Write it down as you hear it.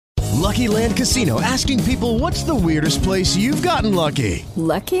Lucky Land Casino, asking people, what's the weirdest place you've gotten lucky?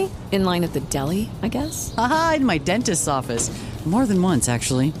 Lucky? In line at the deli, I guess? Aha, in my dentist's office. More than once,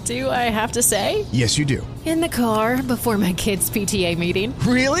 actually. Do I have to say? Yes, you do. In the car before my kids' PTA meeting.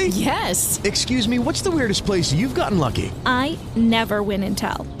 Really? Yes. Excuse me, what's the weirdest place you've gotten lucky? I never win and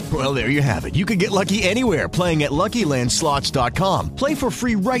tell. Well, there you have it. You can get lucky anywhere, playing at LuckyLandSlots.com. Play for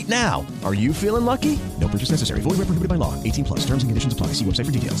free right now. Are you feeling lucky? No purchase necessary. Void where prohibited by law. 18 plus. Terms and conditions apply. See website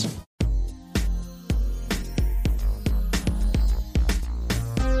for details.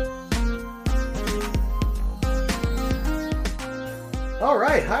 All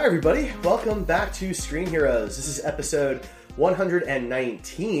right. Hi, everybody. Welcome back to Screen Heroes. This is episode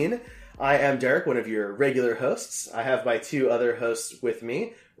 119. I am Derek, one of your regular hosts. I have my two other hosts with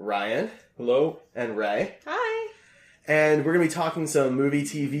me, Ryan. Hello. And Ray. Hi. And we're going to be talking some movie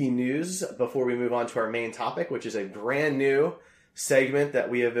TV news before we move on to our main topic, which is a brand new segment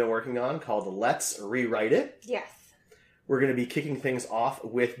that we have been working on called Let's Rewrite It. Yes. We're going to be kicking things off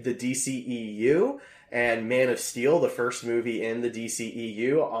with the DCEU and Man of Steel, the first movie in the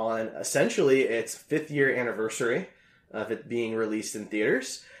DCEU, on essentially its 5th year anniversary of it being released in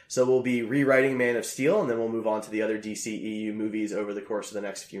theaters. So we'll be rewriting Man of Steel, and then we'll move on to the other DCEU movies over the course of the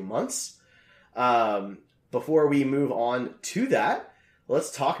next few months. Before we move on to that,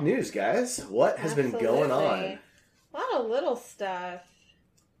 let's talk news, guys. What has been going on? A lot of little stuff.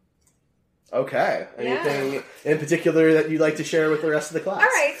 Okay. Anything in particular that you'd like to share with the rest of the class? All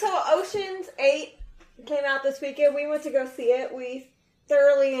right, so Ocean's 8 came out this weekend. We went to go see it. We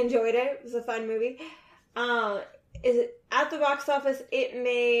thoroughly enjoyed it. It was a fun movie. At the box office, it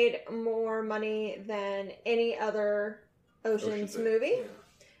made more money than any other Ocean's movie.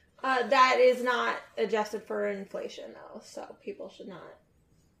 That is not adjusted for inflation, though, so people should not,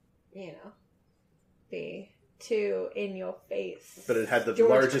 be too in your face. But it had the George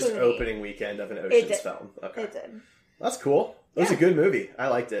largest Clooney. opening weekend of an Ocean's film. Okay. It did. That's cool. It was a good movie. I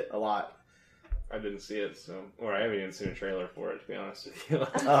liked it a lot. I didn't see it, or I haven't even seen a trailer for it, to be honest with you.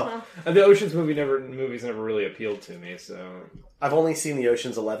 Oh. And the Ocean's movies never really appealed to me, so... I've only seen the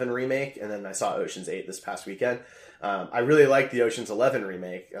Ocean's 11 remake, and then I saw Ocean's 8 this past weekend. I really liked the Ocean's 11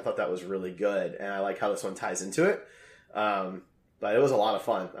 remake. I thought that was really good, and I like how this one ties into it. But it was a lot of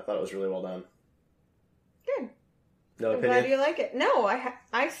fun. I thought it was really well done. Good. No I'm opinion? glad you like it. No,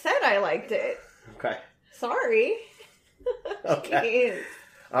 I said I liked it. Okay. Sorry. Okay. Jeez.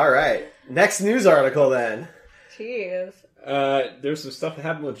 All right. Next news article, then. Jeez. There's some stuff that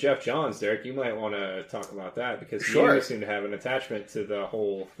happened with Jeff Johns, Derek. You might want to talk about that, because Sure. you seem to have an attachment to the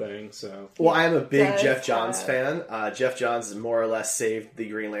whole thing, so... Well, I am a big Does Jeff Johns have- fan. Jeff Johns more or less saved the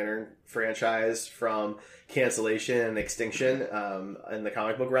Green Lantern franchise from cancellation and extinction in the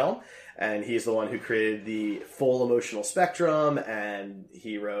comic book realm. And he's the one who created the full emotional spectrum, and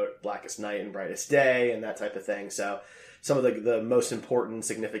he wrote Blackest Night and Brightest Day and that type of thing. So some of the most important,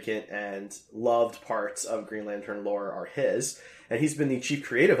 significant, and loved parts of Green Lantern lore are his. And he's been the chief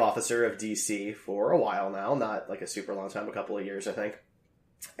creative officer of DC for a while now, not like a super long time, a couple of years, I think.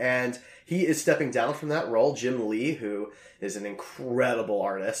 And he is stepping down from that role. Jim Lee, who is an incredible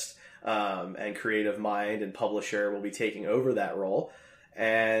artist and creative mind and publisher, will be taking over that role.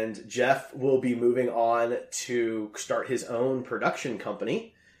 And Jeff will be moving on to start his own production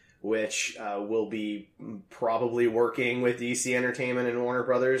company, which will be probably working with DC Entertainment and Warner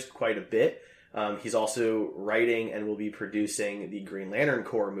Brothers quite a bit. He's also writing and will be producing the Green Lantern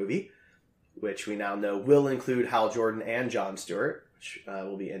Corps movie, which we now know will include Hal Jordan and Jon Stewart, which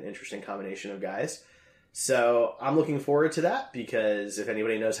will be an interesting combination of guys. So I'm looking forward to that, because if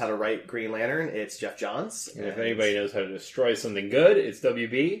anybody knows how to write Green Lantern, it's Jeff Johns. And if anybody knows how to destroy something good, it's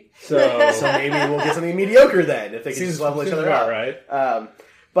WB. So maybe we'll get something mediocre then, if they can just level each other out. Right.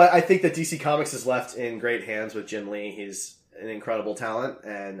 But I think that DC Comics is left in great hands with Jim Lee. He's an incredible talent,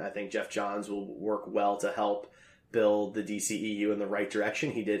 and I think Jeff Johns will work well to help build the DCEU in the right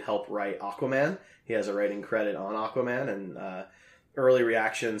direction. He did help write Aquaman. He has a writing credit on Aquaman, and early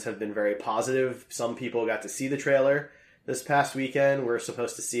reactions have been very positive. Some people got to see the trailer this past weekend. We're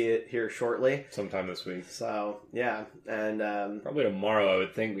supposed to see it here shortly. Sometime this week. So, yeah. And probably tomorrow, I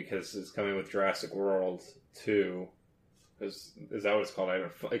would think, because it's coming with Jurassic World 2. Is that what it's called?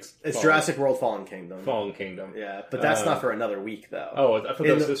 It's Jurassic World Fallen Kingdom. Fallen Kingdom. Yeah, but that's not for another week, though. Oh, I thought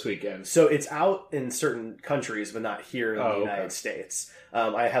that was this weekend. So it's out in certain countries, but not here in the United States.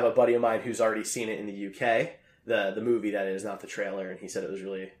 I have a buddy of mine who's already seen it in the UK, the movie that is, not the trailer, and he said it was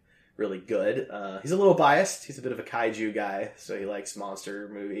really, really good. He's a little biased. He's a bit of a kaiju guy, so he likes monster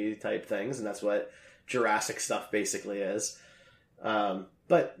movie type things, and that's what Jurassic stuff basically is.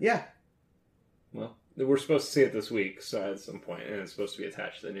 But yeah. Well, we're supposed to see it this week, so at some point, and it's supposed to be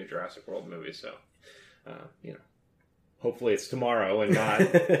attached to the new Jurassic World movie. So, hopefully it's tomorrow and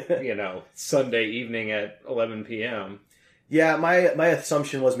not Sunday evening at 11 p.m. Yeah, my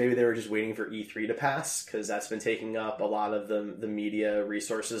assumption was maybe they were just waiting for E3 to pass, because that's been taking up a lot of the media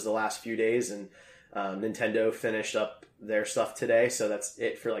resources the last few days, and Nintendo finished up their stuff today, so that's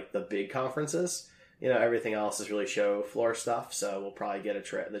it for like the big conferences. Everything else is really show floor stuff, so we'll probably get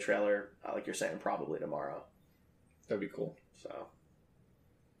the trailer, like you're saying, probably tomorrow. That'd be cool. So,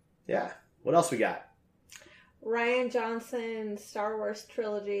 yeah. What else we got? Rian Johnson's Star Wars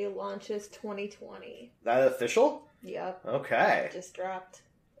trilogy launches 2020. That official? Yep. Okay. Just dropped.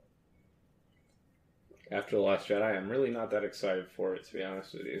 After The Last Jedi, I'm really not that excited for it, to be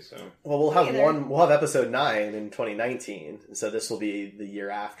honest with you. So, well, we'll have episode 9 in 2019, so this will be the year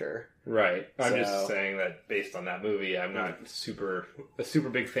after. Right. I'm just saying that based on that movie, I'm not a super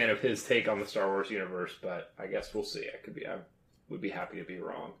big fan of his take on the Star Wars universe, but I guess we'll see. I would be happy to be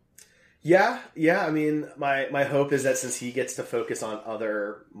wrong. Yeah. I mean, my hope is that since he gets to focus on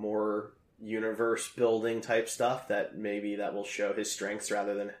other more universe building type stuff, that maybe that will show his strengths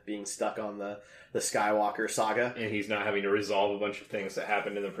rather than being stuck on the Skywalker saga. And he's not having to resolve a bunch of things that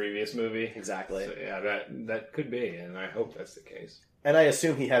happened in the previous movie. Exactly. So, yeah, that could be, and I hope that's the case. And I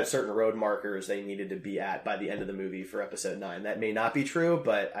assume he had certain road markers they needed to be at by the end of the movie for episode 9. That may not be true,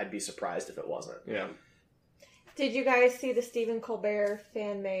 but I'd be surprised if it wasn't. Yeah. Did you guys see the Stephen Colbert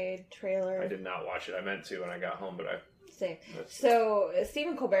fan-made trailer? I did not watch it. I meant to when I got home, but Same. So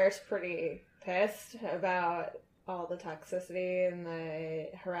Stephen Colbert's pretty pissed about all the toxicity and the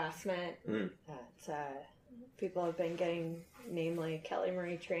harassment that people have been getting, namely Kelly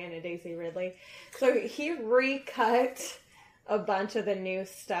Marie Tran and Daisy Ridley. So he recut a bunch of the new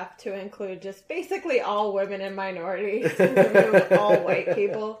stuff to include just basically all women and minorities and remove all white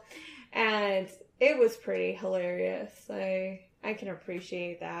people. And it was pretty hilarious. I can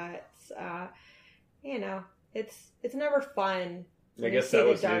appreciate that. It's never fun. I guess that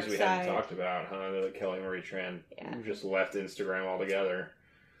was news we hadn't talked about, huh? That Kelly Marie Tran just left Instagram altogether.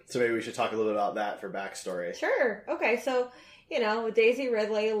 So maybe we should talk a little bit about that for backstory. Sure. Okay, so, Daisy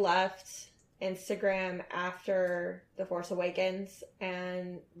Ridley left Instagram after The Force Awakens,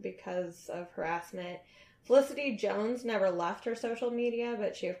 and because of harassment. Felicity Jones never left her social media,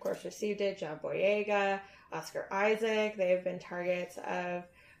 but she, of course, received it. John Boyega, Oscar Isaac, they have been targets of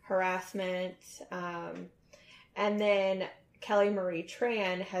harassment. And then Kelly Marie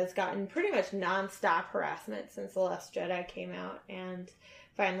Tran has gotten pretty much nonstop harassment since The Last Jedi came out, and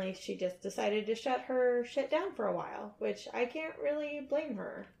finally she just decided to shut her shit down for a while, which I can't really blame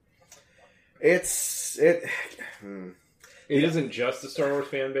her. It isn't just the Star Wars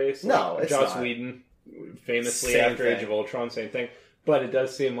fan base. No, it's Joss not. Whedon, famously Same after thing. Age of Ultron, same thing. But it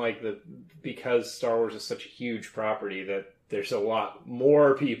does seem like because Star Wars is such a huge property that there's a lot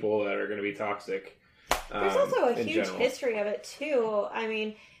more people that are going to be toxic. There's also a huge general. history of it too. I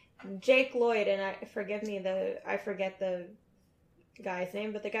mean, Jake Lloyd, and I forget the guy's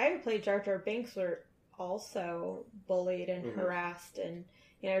name, but the guy who played Jar Jar Binks were also bullied and harassed, and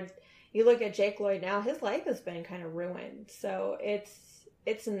you look at Jake Lloyd now, his life has been kind of ruined. So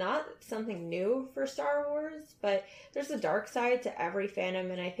it's not something new for Star Wars, but there's a dark side to every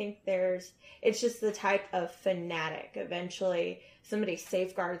fandom, and I think it's just the type of fanatic. Eventually, somebody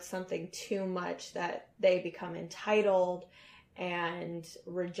safeguards something too much that they become entitled and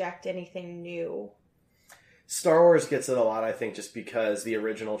reject anything new. Star Wars gets it a lot, I think, just because the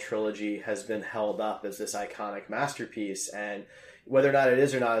original trilogy has been held up as this iconic masterpiece, and whether or not it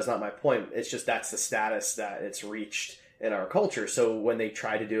is or not is not my point. It's just that's the status that it's reached in our culture. So when they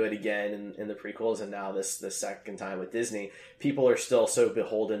try to do it again in the prequels, and now this second time with Disney, people are still so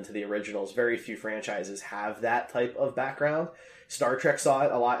beholden to the originals. Very few franchises have that type of background. Star Trek saw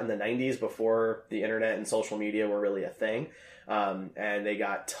it a lot in the 90s before the internet and social media were really a thing. And they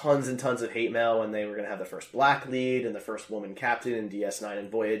got tons and tons of hate mail when they were going to have the first black lead and the first woman captain in DS9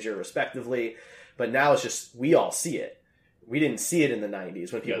 and Voyager, respectively. But now it's just, we all see it. We didn't see it in the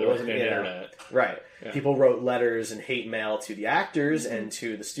 90s when people... there wasn't any internet. Right. Yeah. People wrote letters and hate mail to the actors and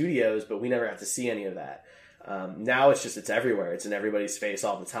to the studios, but we never got to see any of that. Now it's everywhere. It's in everybody's face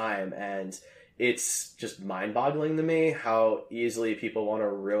all the time, and it's just mind-boggling to me how easily people want to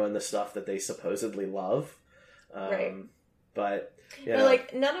ruin the stuff that they supposedly love. Right. But,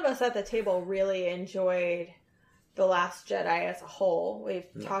 none of us at the table really enjoyed The Last Jedi as a whole. We've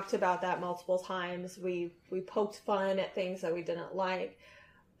talked about that multiple times. We poked fun at things that we didn't like,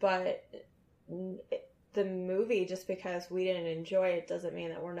 but the movie, just because we didn't enjoy it, doesn't mean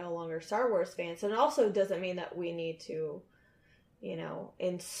that we're no longer Star Wars fans, and it also doesn't mean that we need to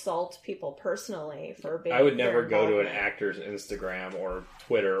insult people personally for being. I would never go to an involvement. actor's Instagram or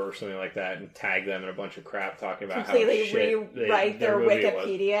Twitter or something like that and tag them in a bunch of crap talking about Completely how shit rewrite their movie was.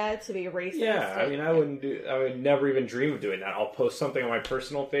 Wikipedia to be racist. Yeah, I mean, I would never even dream of doing that. I'll post something on my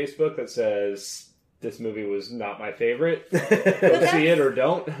personal Facebook that says, this movie was not my favorite. Go see it or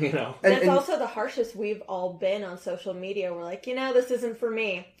don't, That's also the harshest we've all been on social media. We're like, this isn't for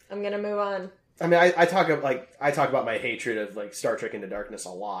me. I'm going to move on. I mean, I talk about my hatred of like Star Trek Into Darkness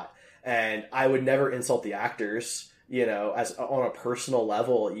a lot, and I would never insult the actors, as on a personal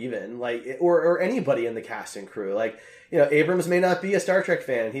level, even like or anybody in the cast and crew. Like, Abrams may not be a Star Trek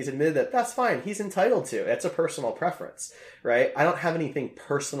fan, and he's admitted that. That's fine. He's entitled to. It's a personal preference, right? I don't have anything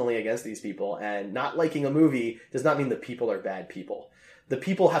personally against these people, and not liking a movie does not mean the people are bad people. The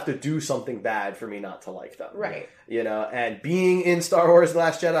people have to do something bad for me not to like them. Right. And being in Star Wars The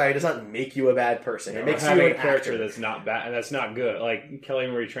Last Jedi does not make you a bad person. It makes you having an a character actor. that's not bad, and that's not good. Like, Kelly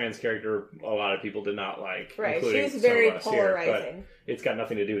Marie Tran's character, a lot of people did not like. Right, including she was very some of us here, polarizing. but it's got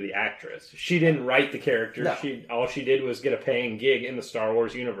nothing to do with the actress. She didn't write the character. No. All she did was get a paying gig in the Star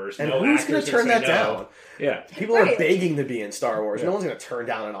Wars universe. And no who's going to turn that down? Yeah. People Right. are begging to be in Star Wars. Yeah. No one's going to turn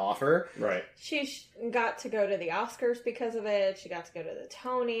down an offer. Right. She got to go to the Oscars because of it. She got to go to the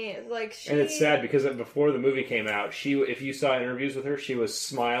Tony. And it's sad because before the movie came out, if you saw interviews with her, she was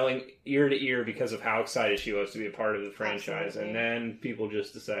smiling ear to ear because of how excited she was to be a part of the franchise. Absolutely. And then people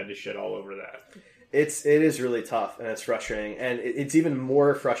just decided to shit all over that. It is really tough, and it's frustrating. And it's even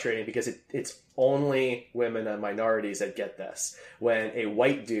more frustrating because it's only women and minorities that get this. When a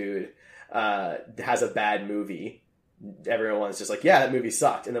white dude has a bad movie, everyone's just like, yeah, that movie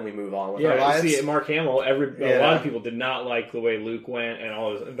sucked, and then we move on with our lives. See, Mark Hamill, a lot of people did not like the way Luke went and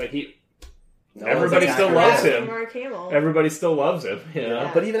all this, but everybody still loves him. Mark Hamill. Everybody still loves him,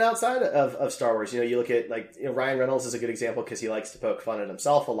 Yeah. But even outside of Star Wars, you look at Ryan Reynolds is a good example because he likes to poke fun at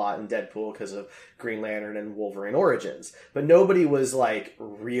himself a lot in Deadpool because of Green Lantern and Wolverine Origins. But nobody was like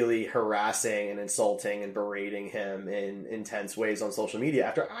really harassing and insulting and berating him in intense ways on social media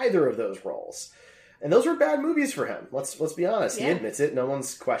after either of those roles. And those were bad movies for him. Let's be honest. Yeah. He admits it. No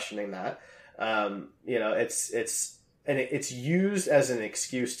one's questioning that. It's used as an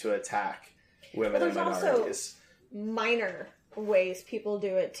excuse to attack women and There's minorities. also minor ways people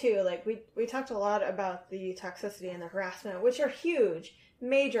do it too. Like we talked a lot about the toxicity and the harassment, which are huge,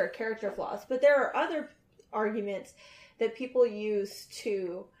 major character flaws. But there are other arguments that people use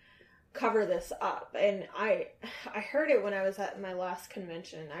to cover this up. And I heard it when I was at my last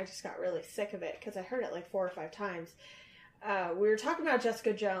convention. I just got really sick of it because I heard it like 4 or 5 times. We were talking about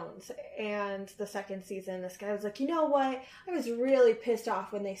Jessica Jones and the second season. This guy was like, you know what? I was really pissed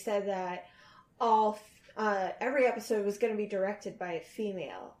off when they said that every episode was going to be directed by a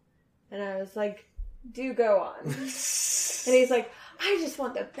female. And I was like, do go on. And he's like, I just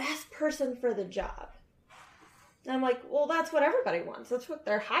want the best person for the job. And I'm like, well, that's what everybody wants. That's what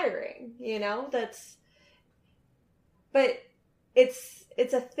they're hiring, but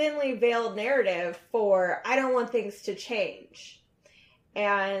it's a thinly veiled narrative for, I don't want things to change.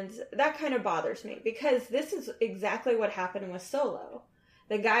 And that kind of bothers me because this is exactly what happened with Solo.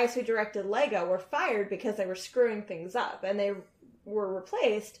 The guys who directed Lego were fired because they were screwing things up, and they were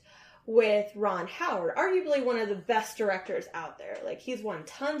replaced with Ron Howard, arguably one of the best directors out there. Like, he's won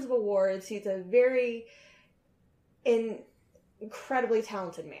tons of awards. He's a very incredibly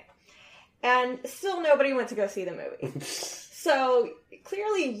talented man. And still nobody went to go see the movie. So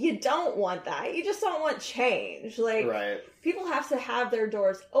clearly you don't want that. You just don't want change. Like, Right. People have to have their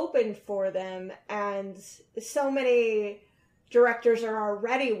doors open for them, and so many directors are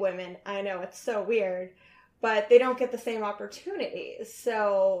already women. I know, it's so weird, but they don't get the same opportunities.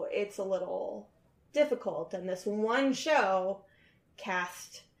 So it's a little difficult. And this one show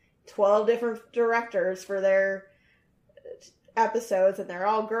cast 12 different directors for their episodes, and they're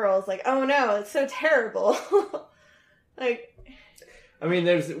all girls. Like, oh no, it's so terrible. Like, I mean,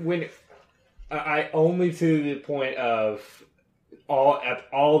 I only to the point of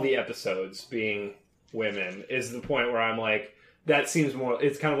all the episodes being women is the point where I'm like, that seems more.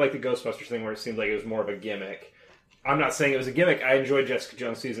 It's kind of like the Ghostbusters thing where it seemed like it was more of a gimmick. I'm not saying it was a gimmick. I enjoyed Jessica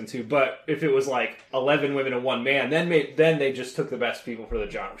Jones season 2, but if it was like 11 women and 1 man, then they just took the best people for the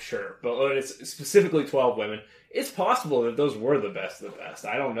job, sure. But when it's specifically 12 women, it's possible that those were the best of the best.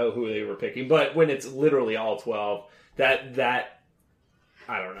 I don't know who they were picking, but when it's literally all 12, that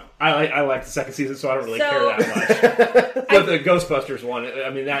I don't know. I like the second season, so I don't really care that much. But the Ghostbusters one,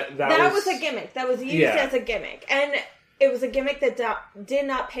 I mean that was a gimmick. That was used as a gimmick, and it was a gimmick that did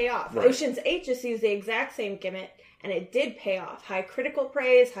not pay off. Right. Ocean's 8 just used the exact same gimmick, and it did pay off. High critical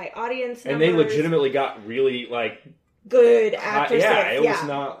praise, high audience numbers. And they legitimately got really, like, good actors. It was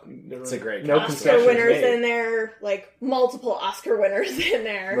not. It's a great no cast. Oscar concessions winners made. in there, like multiple Oscar winners in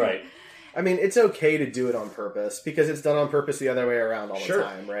there. Right. I mean, it's okay to do it on purpose because it's done on purpose the other way around all Sure. the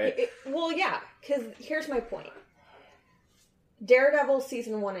time, right? Well, yeah, because here's my point. Daredevil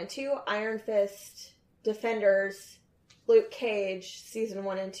season 1 and 2, Iron Fist, Defenders, Luke Cage season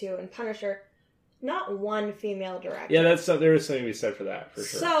 1 and 2, and Punisher. Not one female director. Yeah, there is something to be said for that, for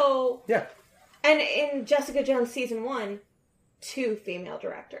sure. So, Yeah. and in Jessica Jones season 1, 2 female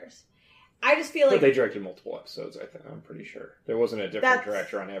directors. I just feel like But they directed multiple episodes, I'm pretty sure. There wasn't a different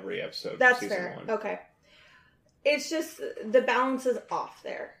director on every episode that's of season fair. 1. Okay. It's just the balance is off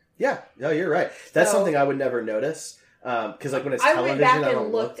there. Yeah, no, you're right. That's So- something I would never notice because, like, when it's I television, went back I and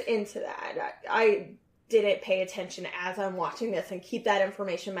don't looked look. into that. I didn't pay attention as I'm watching this and keep that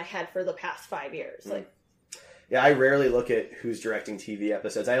information in my head for the past 5 years. Like, Yeah, I rarely look at who's directing TV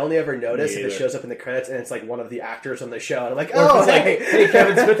episodes. I only ever notice Me if it either. shows up in the credits and it's like one of the actors on the show, and I'm like, Or if oh, it's like, hey. hey,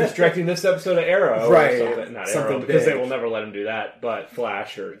 Kevin Smith is directing this episode of Arrow. Right. Or something. Not Something Arrow, because they big. will never let him do that, but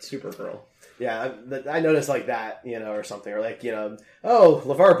Flash or Supergirl. Yeah, I noticed like that, or something, or like, oh,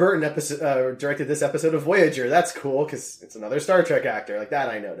 LeVar Burton directed this episode of Voyager. That's cool because it's another Star Trek actor. Like that,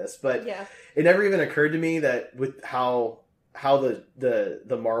 I noticed, but yeah. it never even occurred to me that with how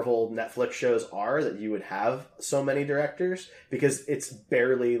the Marvel Netflix shows are, that you would have so many directors, because it's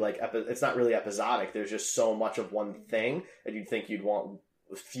barely like it's not really episodic. There's just so much of one thing that you'd think you'd want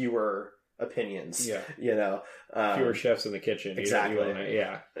fewer opinions. Yeah. Fewer chefs in the kitchen. Exactly.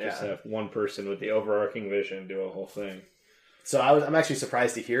 Just have one person with the overarching vision do a whole thing. So I'm actually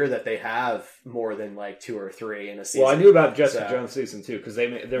surprised to hear that they have more than like 2 or 3 in a season. Well, I knew about Jessica So- Jones season 2 because there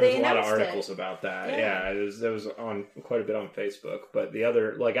was They a lot of announced it. articles about that. Yeah. There was on quite a bit on Facebook. But the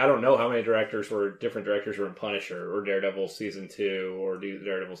other, like, I don't know how many different directors were in Punisher or Daredevil season 2 or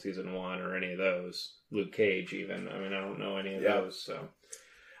Daredevil season 1 or any of those. Luke Cage even. I mean, I don't know any of those. So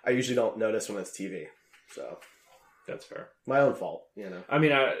I usually don't notice when it's TV, so that's fair. my own fault, I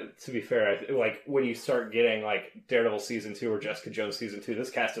mean, to be fair, like when you start getting like Daredevil season 2 or Jessica Jones season 2, this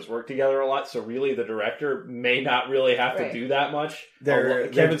cast has worked together a lot, so really the director may not really have to Right. do that much. They're-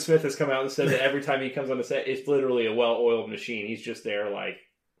 Kevin Smith has come out and said that every time he comes on the set, it's literally a well-oiled machine. He's just there, like,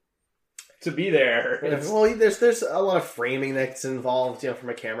 to be there. It's- Well, there's a lot of framing that's involved, from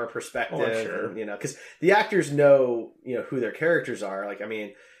a camera perspective, Oh, I'm sure. and, because the actors know, who their characters are. Like, I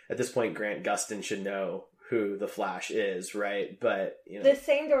mean, at this point, Grant Gustin should know who the Flash is, right? But The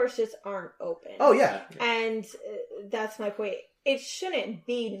same doors just aren't open. oh yeah, And that's my point. It shouldn't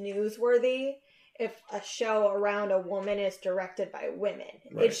be newsworthy if a show around a woman is directed by women.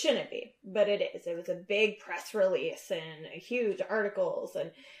 Right. It shouldn't be, but it is. It was a big press release and huge articles,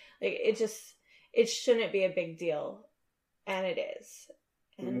 and it shouldn't be a big deal, and it is.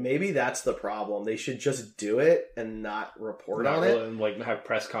 And maybe that's the problem. They should just do it and not report on it. and like have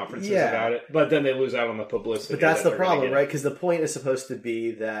press conferences Yeah. about it, but then they lose out on the publicity. But that's that the they're gonna problem, get. right? Because the point is supposed to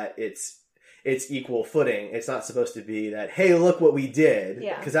be that it's equal footing. It's not supposed to be that, hey, look what we did.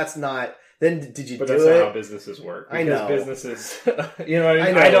 Yeah. Because that's not. Then did you But do that's it? not how businesses work. I Because know. businesses, you know what I I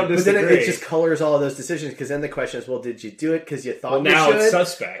mean? know, I don't but disagree. then it just colors all of those decisions. Because then the question is, well, did you do it because you thought well, now you should? it's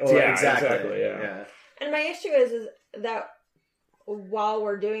suspect. Or- Yeah, exactly. yeah. And my issue is that while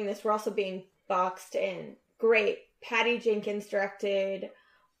we're doing this, we're also being boxed in. Great. Patty Jenkins directed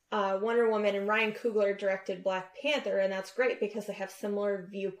Wonder Woman, and Ryan Coogler directed Black Panther, and that's great because they have similar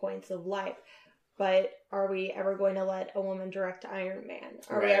viewpoints of life. But are we ever going to let a woman direct Iron Man?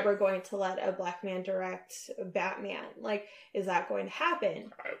 Are we Right. ever going to let a black man direct Batman? Like, is that going to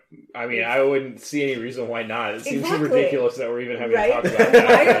happen? I mean, I wouldn't see any reason why not. It seems Exactly. ridiculous that we're even having Right? to talk about that.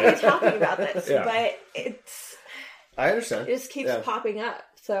 Why are we talking about this? Yeah. But I understand. it just keeps Yeah. popping up.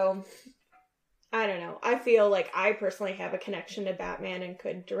 So, I don't know. I feel like I personally have a connection to Batman and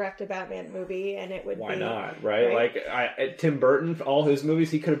could direct a Batman movie, and it would Why be... not, right? right? Like, Tim Burton, all his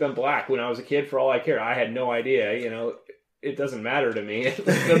movies, he could have been black. When I was a kid, for all I cared, I had no idea, it doesn't matter to me.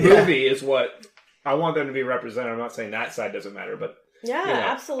 The movie is what I want them to be represented. I'm not saying that side doesn't matter, but Yeah,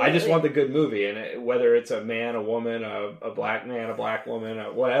 absolutely. I just want the good movie, and whether it's a man, a woman, a black man, a black woman,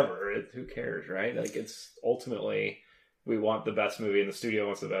 whatever, who cares, right? Like, it's ultimately, we want the best movie, and the studio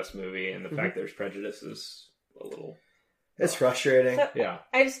wants the best movie, and the fact there's prejudice is a little... It's frustrating. So, Yeah.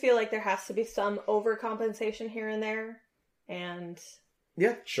 I just feel like there has to be some overcompensation here and there, and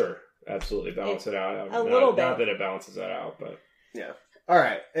Yeah. Sure, absolutely, balance it out. A little bit. Not that it balances that out, but... Yeah. All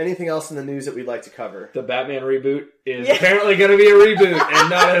right. Anything else in the news that we'd like to cover? The Batman reboot is Yeah. apparently going to be a reboot, and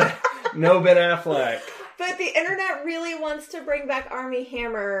not no Ben Affleck. but the internet really wants to bring back Armie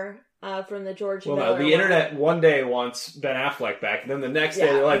Hammer from the George Well, Miller no, the one. internet one day wants Ben Affleck back, and then the next day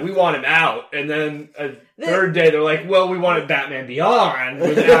Yeah. they're like, we want him out. And then a third day they're like, well, we wanted Batman Beyond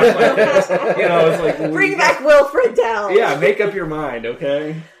with Affleck. You know, it's like... Bring back Will Friedle! Yeah, make up your mind,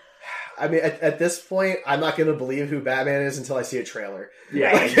 okay? I mean, at this point, I'm not going to believe who Batman is until I see a trailer.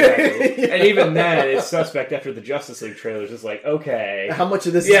 Yeah, exactly. And even then, it's suspect after the Justice League trailers. It's like, okay. How much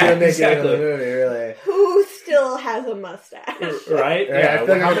of this Yeah, is going to make exactly. it into the movie, really? Who still has a mustache? Right? I Yeah. feel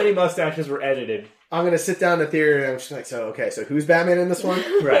Well, like how many mustaches were edited? I'm going to sit down in the theater and I'm just like, so who's Batman in this one?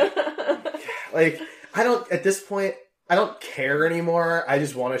 Right. Like, at this point, I don't care anymore. I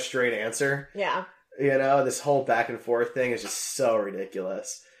just want a straight answer. Yeah. You know, this whole back and forth thing is just so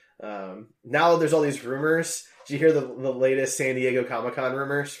ridiculous. Now there's all these rumors. Did you hear the latest San Diego Comic-Con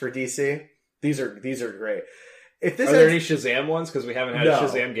rumors for DC? These are great. If this Are there ends- any Shazam ones? Because we haven't had No. a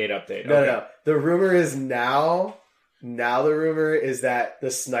Shazam Gate update. No, Okay. no. The rumor is now the rumor is that the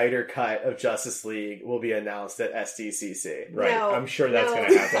Snyder cut of Justice League will be announced at SDCC. Right. No, I'm sure that's no,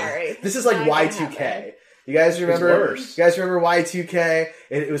 going to happen. Sorry. This is like Not gonna Y2K. happen. You guys remember? worse. You guys remember Y2K?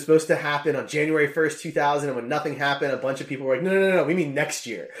 It was supposed to happen on January 1st, 2000, and when nothing happened, a bunch of people were like, no, we mean next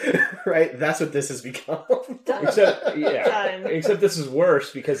year. Right? That's what this has become. Done. Except, yeah. Done. Except this is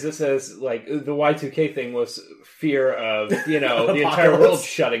worse because this has, like, the Y2K thing was fear of, you know, the entire Apocalypse. world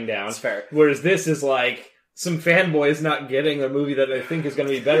shutting down. That's fair. Whereas this is like some fanboys not getting a movie that they think is going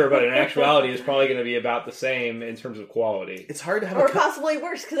to be better, but in actuality is probably going to be about the same in terms of quality. It's hard to have Or a cut. possibly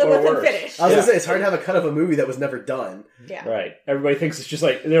worse because it Or wasn't worse. finished. I was Yeah. gonna say it's hard to have a cut of a movie that was never done. Yeah. Right. Everybody thinks it's just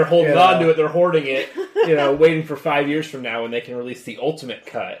like they're holding Yeah. on to it, they're hoarding it, you know, waiting for 5 years from now when they can release the ultimate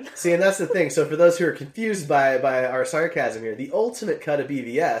cut. See, and that's the thing. So for those who are confused by our sarcasm here, the ultimate cut of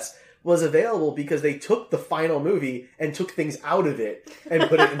BVS was available because they took the final movie and took things out of it and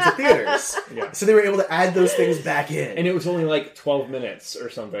put it into theaters. Yeah. So they were able to add those things back in. And it was only like 12 minutes or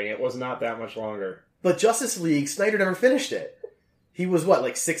something. It was not that much longer. But Justice League, Snyder never finished it. He was, what,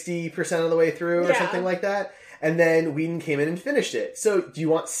 like 60% of the way through or Yeah. something like that? And then Whedon came in and finished it. So do you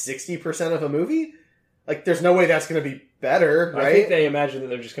want 60% of a movie? Like, there's no way that's going to be better, right? I think they imagine that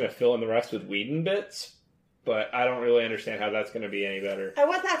they're just going to fill in the rest with Whedon bits, but I don't really understand how that's going to be any better. I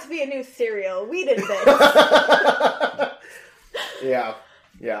want that to be a new cereal. Whedon bits. Yeah.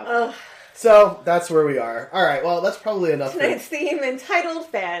 Ugh. So that's where we are. All right. Well, that's probably enough. Tonight's theme, entitled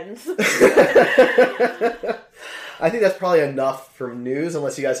fans. I think that's probably enough from news,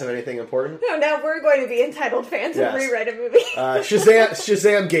 unless you guys have anything important. No, now we're going to be entitled fans Yes. and rewrite a movie.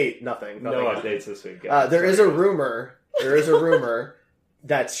 Shazam Gate. Nothing. No updates this week. There is a rumor. There is a rumor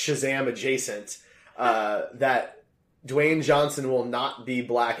that's Shazam adjacent. That Dwayne Johnson will not be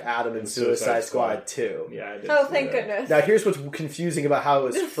Black Adam in Suicide Squad 2. Yeah, I did Oh, see thank that. goodness. Now, here's what's confusing about how it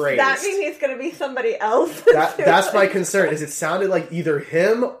was Does phrased. that mean he's going to be somebody else? That's my concern. Is it sounded like either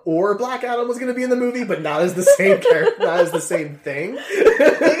him or Black Adam was going to be in the movie, but not as the same character, not as the same thing.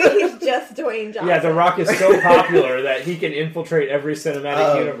 Maybe he's just Dwayne Johnson. Yeah, The Rock is so popular that he can infiltrate every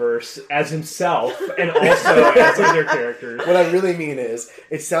cinematic Oh. universe as himself and also as other characters. What I really mean is,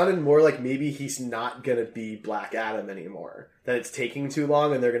 it sounded more like maybe he's not going to be Black Adam anymore. That it's taking too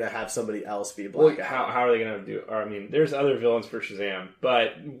long, and they're going to have somebody else be Well, Black Adam. how are they going to do? Or, I mean, there's other villains for Shazam,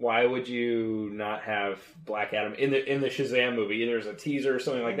 but why would you not have Black Adam in the Shazam movie? Either as a teaser or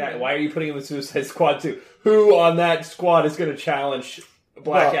something like that. Why are you putting him in Suicide Squad 2? Who on that squad is going to challenge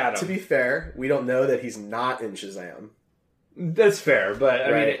Black Well, Adam? to be fair, we don't know that he's not in Shazam. That's fair, but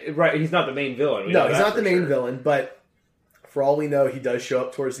I Right. mean, right? He's not the main villain. We No, know he's that not the for main sure. villain, but for all we know, he does show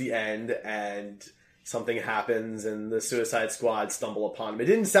up towards the end, and something happens, and the Suicide Squad stumble upon him. It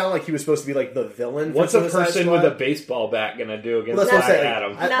didn't sound like he was supposed to be like the villain. What's for a Suicide person Squad. with a baseball bat going to do against Well, that's what Black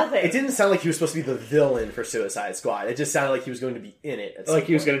I'm saying. Adam? Nothing. It didn't sound like he was supposed to be the villain for Suicide Squad. It just sounded like he was going to be in it. Like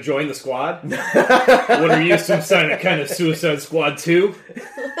he was going to join the squad? What are you, some kind of Suicide Squad 2? He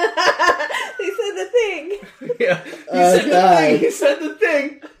said the thing. Yeah. Oh, said the God. thing. He said the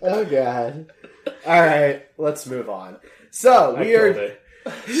thing. Oh god! All right, let's move on. So I we killed are. it.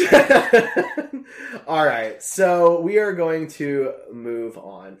 All right, so we are going to move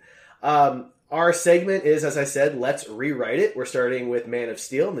on. Our segment is, as I said, let's rewrite it. We're starting with Man of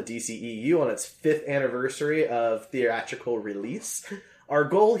Steel and the DCEU on its 5th anniversary of theatrical release. Our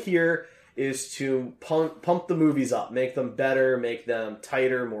goal here is to pump the movies up, make them better, make them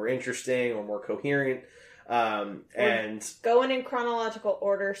tighter, more interesting, or more coherent. And Going in chronological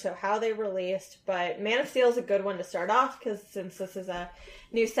order, so how they released. But Man of Steel is a good one to start off, because since this is a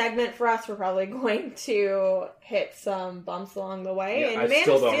new segment for us, we're probably going to hit some bumps along the way. Yeah, and I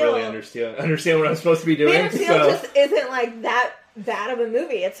still don't really understand what I'm supposed to be doing. Man of Steel so. just isn't like that bad of a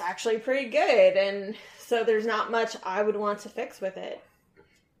movie. It's actually pretty good, and so there's not much I would want to fix with it.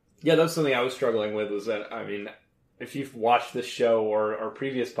 Yeah, that's something I was struggling with. Was that, I mean, if you've watched this show or our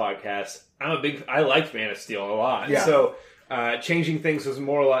previous podcasts, I liked Man of Steel a lot. Yeah. So changing things was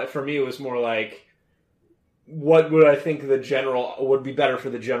more like, for me, it was more like, what would I think would be better for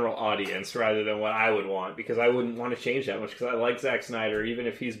the general audience rather than what I would want, because I wouldn't want to change that much because I like Zack Snyder, even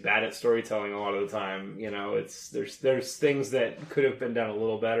if he's bad at storytelling a lot of the time. You know, there's things that could have been done a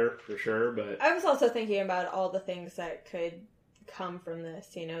little better for sure. But I was also thinking about all the things that could come from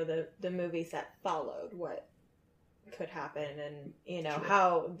this. You know, the movies that followed, what could happen, and you know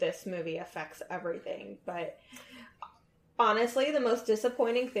how this movie affects everything. But honestly, the most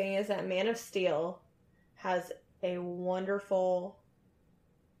disappointing thing is that Man of Steel has a wonderful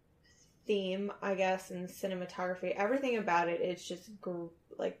theme, I guess, and cinematography. Everything about it is just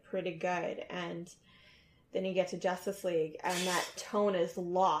pretty good. And then you get to Justice League, and that tone is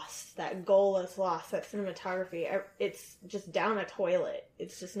lost. That goal is lost. That cinematography, it's just down a toilet.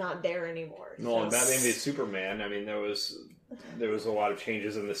 It's just not there anymore. No, and Batman v Superman, I mean, there was a lot of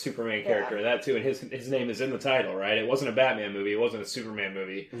changes in the Superman character in that too, and his name is in the title, right? It wasn't a Batman movie, it wasn't a Superman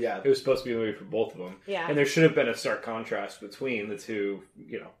movie. Yeah. It was supposed to be a movie for both of them. Yeah. And there should have been a stark contrast between the two,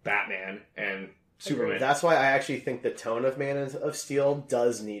 you know, Batman and Superman. That's why I actually think the tone of Man of Steel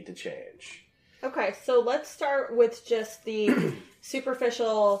does need to change. Okay, so let's start with just the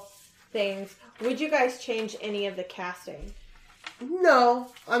superficial things. Would you guys change any of the casting? No.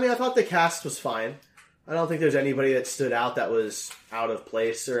 I mean, I thought the cast was fine. I don't think there's anybody that stood out that was out of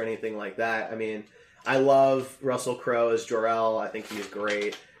place or anything like that. I mean, I love Russell Crowe as Jor-El. I think he's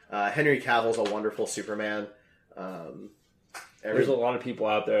great. Henry Cavill's a wonderful Superman. There's a lot of people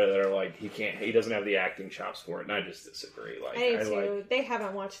out there that are like, he doesn't have the acting chops for it, and I just disagree. Like, I do too. They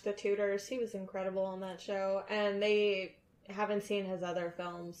haven't watched The Tudors. He was incredible on that show, and they haven't seen his other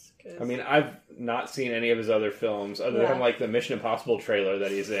films. I mean, I've not seen any of his other films other than like the Mission Impossible trailer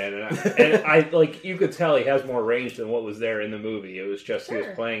that he's in, and I like, you could tell he has more range than what was there in the movie. It was just he was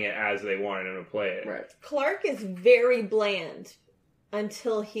playing it as they wanted him to play it. Right. Clark is very bland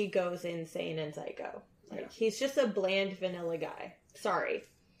until he goes insane and psycho. Like, he's just a bland vanilla guy. Sorry.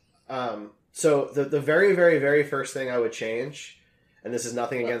 So the very, very, very first thing I would change, and this is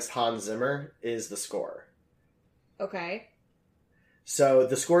nothing against Hans Zimmer, is the score. Okay. So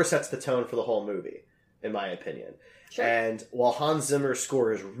the score sets the tone for the whole movie, in my opinion. Sure. And while Hans Zimmer's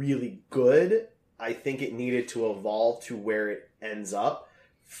score is really good, I think it needed to evolve to where it ends up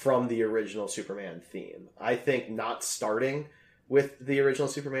from the original Superman theme. I think not starting with the original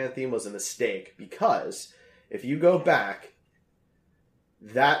Superman theme was a mistake, because if you go back,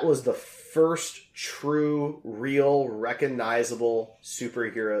 that was the first true, real, recognizable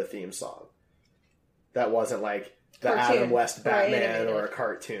superhero theme song. That wasn't like the Cartoon. Adam West Batman animated. or a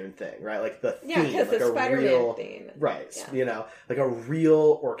cartoon thing, right? Like the theme. Yeah, because like the a Spider-Man real, theme. Right. Yeah. You know, like a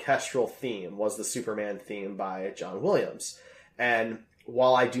real orchestral theme was the Superman theme by John Williams. And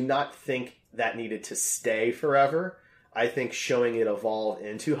while I do not think that needed to stay forever, I think showing it evolve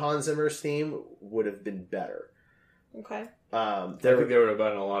into Hans Zimmer's theme would have been better. Okay. I think there would have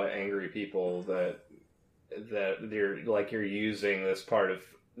been a lot of angry people that you're using this part of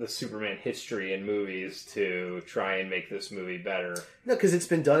the Superman history in movies to try and make this movie better. No, because it's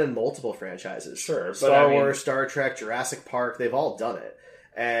been done in multiple franchises. Sure, but Star Wars, Star Trek, Jurassic Park, they've all done it.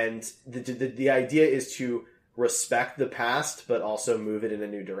 And the idea is to respect the past, but also move it in a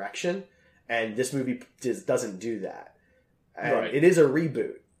new direction. And this movie doesn't do that. And right. It is a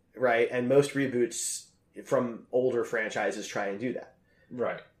reboot, right? And most reboots from older franchises try and do that.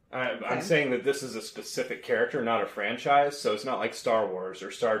 Right. I'm saying that this is a specific character, not a franchise. So it's not like Star Wars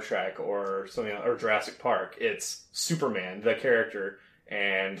or Star Trek or something, or Jurassic Park. It's Superman, the character.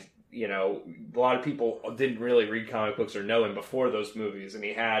 And, you know, a lot of people didn't really read comic books or know him before those movies. And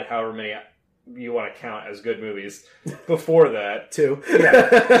he had however many you want to count as good movies before that. 2.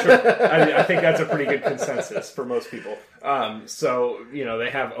 Yeah, sure. I think that's a pretty good consensus for most people. So, you know,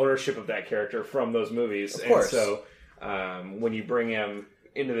 they have ownership of that character from those movies. Of course. And so when you bring him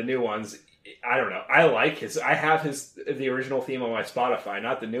into the new ones, I don't know. I have the original theme on my Spotify,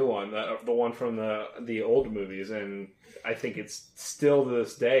 not the new one, the one from the old movies, and I think it's still to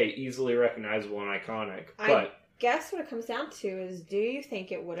this day easily recognizable and iconic. But guess what it comes down to is, do you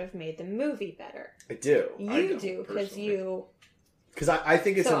think it would have made the movie better? I do. You do, because you... Because I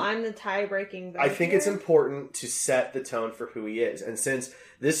think it's... So I'm the tie-breaking vote I think here. it's important to set the tone for who he is. And since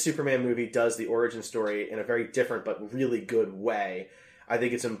this Superman movie does the origin story in a very different but really good way, I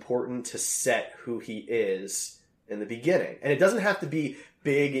think it's important to set who he is in the beginning. And it doesn't have to be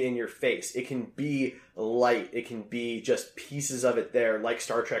big in your face. It can be light. It can be just pieces of it there, like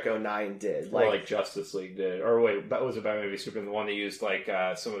Star Trek 09 did. Or like Justice League did. Or wait, that was a Batman v Superman, the one that used like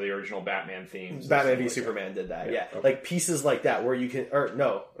some of the original Batman themes. Batman v Superman did that, yeah. Okay. Like pieces like that where you can, or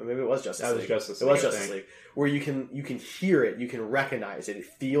no, maybe it was Justice League. That was Justice It League, was Justice League. Where you can hear it, you can recognize it. It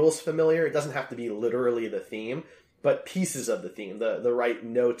feels familiar. It doesn't have to be literally the theme, but pieces of the theme, the right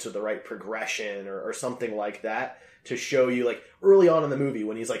notes or the right progression or something like that to show you, like early on in the movie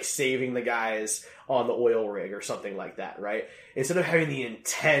when he's like saving the guys on the oil rig or something like that, right? Instead of having the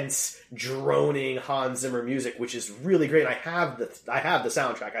intense droning Hans Zimmer music, which is really great. I have the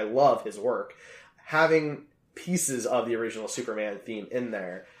soundtrack. I love his work. Having pieces of the original Superman theme in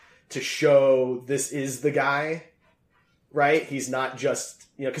there to show this is the guy, right? He's not just,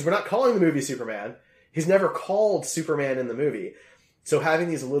 because we're not calling the movie Superman. He's never called Superman in the movie. So having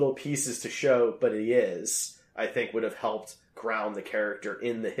these little pieces to show, but he is, I think would have helped ground the character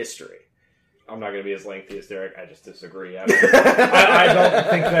in the history. I'm not going to be as lengthy as Derek. I just disagree. I don't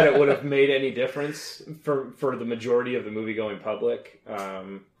think that it would have made any difference for the majority of the movie-going public.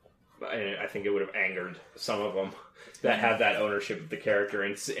 And I think it would have angered some of them that have that ownership of the character.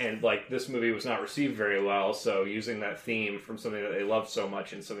 And like, this movie was not received very well, so using that theme from something that they love so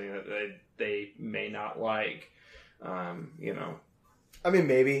much and something that they may not like, I mean,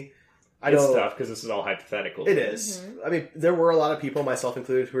 maybe. It's tough because this is all hypothetical. It is. Mm-hmm. I mean, there were a lot of people, myself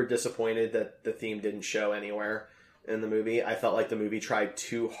included, who were disappointed that the theme didn't show anywhere in the movie. I felt like the movie tried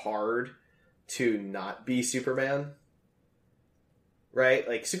too hard to not be Superman. Right?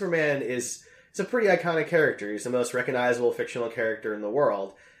 Like, Superman is a pretty iconic character. He's the most recognizable fictional character in the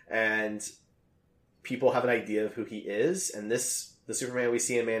world. And people have an idea of who he is. And the Superman we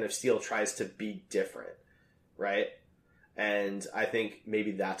see in Man of Steel tries to be different. Right? And I think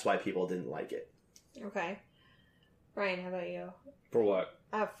maybe that's why people didn't like it. Okay. Ryan, how about you? For what?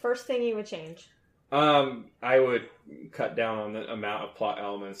 First thing you would change. I would cut down on the amount of plot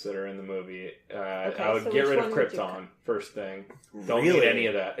elements that are in the movie. I would get rid of Krypton, first thing. Don't need any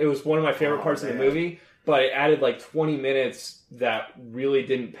of that. It was one of my favorite parts of the movie, but it added like 20 minutes that really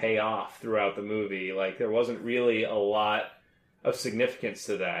didn't pay off throughout the movie. Like, there wasn't really a lot of significance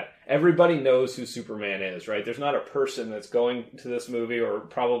to that. Everybody knows who Superman is, right? There's not a person that's going to this movie, or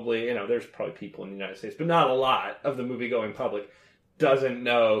probably, there's probably people in the United States, but not a lot of the movie-going public doesn't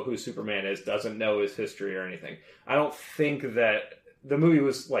know who Superman is, doesn't know his history or anything. I don't think that the movie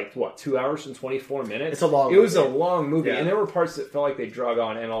was like, 2 hours and 24 minutes? It's a long movie. It was a long movie, and there were parts that felt like they drug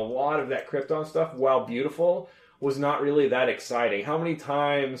on, and a lot of that Krypton stuff, while beautiful, was not really that exciting. How many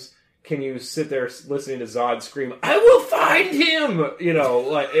times can you sit there listening to Zod scream, "I will find him"?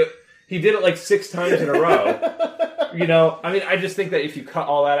 He did it like 6 times in a row. I mean, I just think that if you cut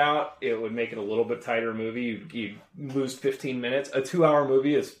all that out, it would make it a little bit tighter movie. You'd lose 15 minutes. A 2-hour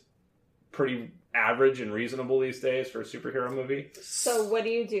movie is pretty average and reasonable these days for a superhero movie. So what do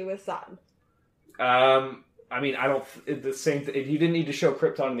you do with Zod? I mean, the same thing. You didn't need to show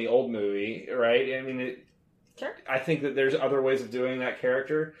Krypton in the old movie, right? I mean, sure. I think that there's other ways of doing that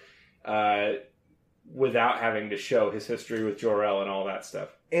character without having to show his history with Jor-El and all that stuff.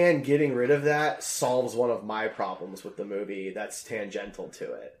 And getting rid of that solves one of my problems with the movie that's tangential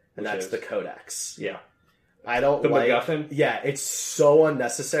to it. And that's the Codex. Yeah. I don't like... The MacGuffin? Yeah, it's so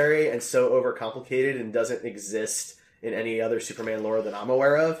unnecessary and so overcomplicated and doesn't exist in any other Superman lore that I'm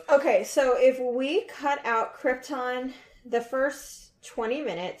aware of. Okay, so if we cut out Krypton the first 20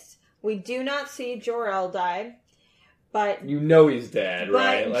 minutes, we do not see Jor-El die. But he's dead,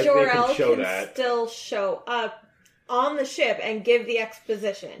 right? But Jor-El can still show up on the ship and give the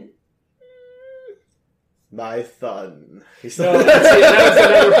exposition. My thun. That was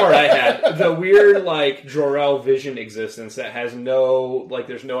another part I had. The weird, Jor-El vision existence that has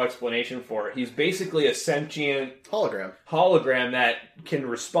there's no explanation for it. He's basically a sentient hologram that can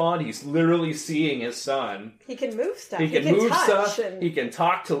respond. He's literally seeing his son. He can move stuff. He can move stuff. He can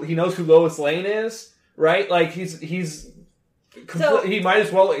talk to. He knows who Lois Lane is. Right? Like, he might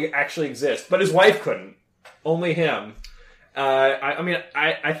as well actually exist. But his wife couldn't. Only him.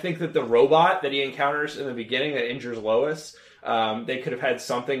 I think that the robot that he encounters in the beginning that injures Lois, they could have had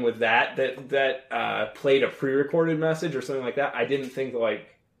something with that played a pre-recorded message or something like that. I didn't think the,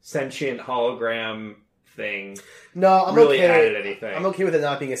 sentient hologram thing added anything. I'm okay with it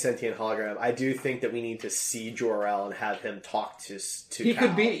not being a sentient hologram. I do think that we need to see Jor-El and have him talk to he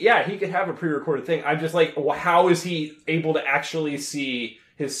Cal. He could have a pre-recorded thing. I'm just how is he able to actually see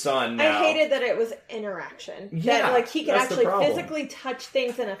his son now? I hated that it was interaction. Yeah, that, he could actually physically touch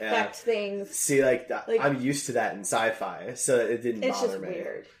things and affect things. See, I'm used to that in sci-fi, so it didn't bother me. It's just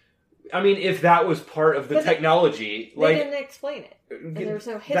weird. I mean, if that was part of the technology, they didn't explain it. And there's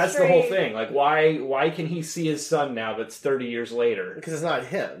no history. That's the whole thing. Like, why can he see his son now that's 30 years later? Because it's not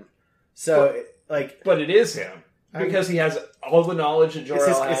him. So, But it is him. Because he has all the knowledge that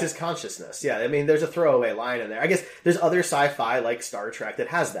Jor-El has. It's his consciousness. Yeah, I mean, there's a throwaway line in there. I guess there's other sci-fi like Star Trek that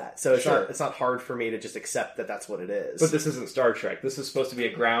has that. So it's not hard for me to just accept that that's what it is. But this isn't Star Trek. This is supposed to be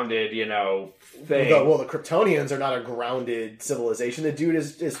a grounded, thing. Well, the Kryptonians are not a grounded civilization. The dude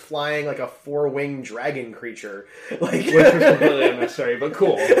is flying like a 4-winged dragon creature. Which is completely unnecessary, but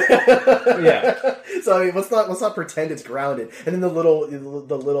cool. Yeah. So I mean, let's not pretend it's grounded. And then the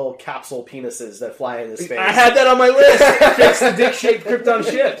little capsule penises that fly into space. I had that on my list. Fix the dick-shaped Krypton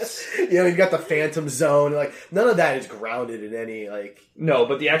ships. You've got the Phantom Zone. Like, none of that is grounded in any, No,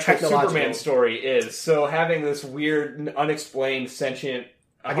 but the actual Superman story is. So having this weird, unexplained, sentient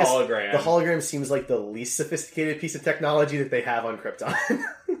hologram. The hologram seems like the least sophisticated piece of technology that they have on Krypton.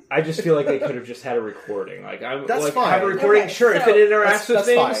 I just feel like they could have just had a recording. That's fine. Have a recording. Okay, sure, if it interacts with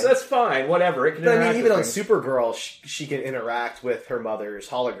things, fine. That's fine. Whatever. It can but I mean, even on Supergirl, she can interact with her mother's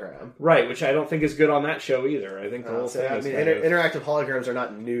hologram. Right, which I don't think is good on that show either. I think the whole thing is interactive holograms are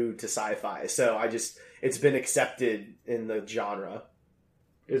not new to sci-fi, so it's been accepted in the genre.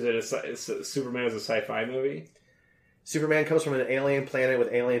 Is it Superman is a sci-fi movie? Superman comes from an alien planet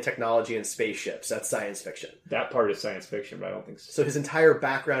with alien technology and spaceships. That's science fiction. That part is science fiction, but I don't think so. So his entire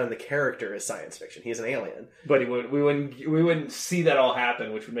background and the character is science fiction. He's an alien. But we wouldn't see that all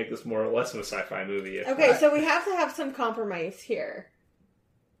happen, which would make this more or less of a sci-fi movie. Okay, so we have to have some compromise here.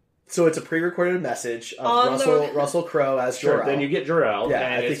 So it's a pre-recorded message of Russell Crowe as Jor-El. Then you get Jor-El. Yeah,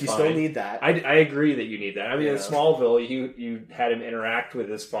 and I think you still need that. I agree that you need that. I mean, in Smallville, you had him interact with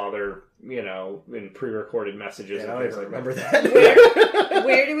his father, in pre-recorded messages. Yeah, I don't even remember that.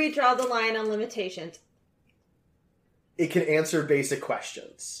 Where do we draw the line on limitations? It can answer basic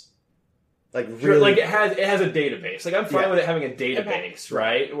questions. It has a database. I'm fine with it having a database,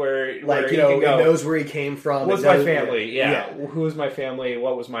 right? Where it knows where he came from. What's my family? Yeah. Who is my family?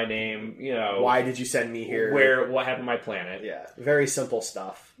 What was my name? Why did you send me here? What happened to my planet? Yeah. Very simple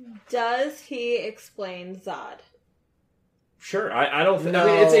stuff. Does he explain Zod? Sure. I don't think... No. I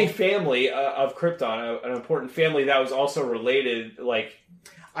mean, it's a family of Krypton, an important family that was also related,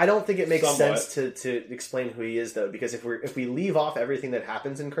 I don't think it makes sense to explain who he is, though, because if we leave off everything that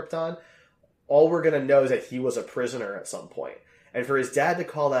happens in Krypton, all we're going to know is that he was a prisoner at some point. And for his dad to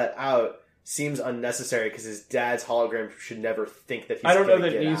call that out seems unnecessary because his dad's hologram should never think that he's going to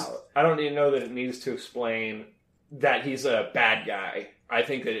get out. I don't even know that it needs to explain that he's a bad guy. I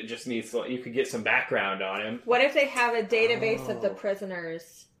think that it just needs you could get some background on him. What if they have a database of the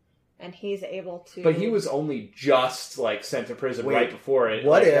prisoners and he's able to... But he was only just sent to prison right before it.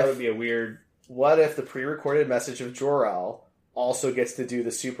 That would be a weird... What if the pre-recorded message of Jor-El also gets to do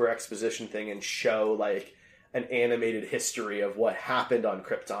the super exposition thing and show an animated history of what happened on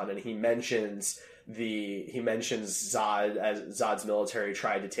Krypton, and he mentions Zod as Zod's military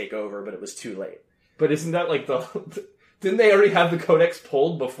tried to take over, but it was too late. But isn't that didn't they already have the codex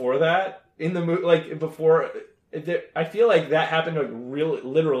pulled before that in the movie? Before I feel like that happened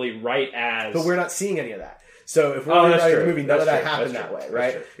literally right as. But we're not seeing any of that. So if we're writing the movie, none of that happened that way,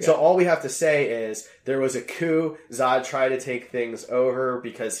 right? Yeah. So all we have to say is there was a coup. Zod tried to take things over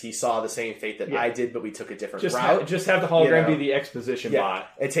because he saw the same fate that I did, but we took a different route. Just have the hologram be the exposition bot.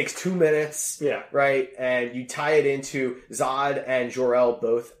 It takes 2 minutes, right? And you tie it into Zod and Jor-El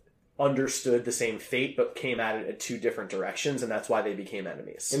both understood the same fate, but came at it in 2 different directions, and that's why they became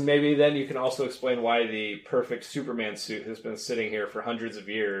enemies. And maybe then you can also explain why the perfect Superman suit has been sitting here for hundreds of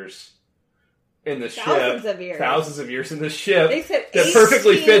years. In the thousands of years in the ship. They said that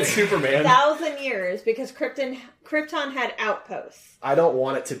perfectly fits Superman. 1,000 years because Krypton had outposts. I don't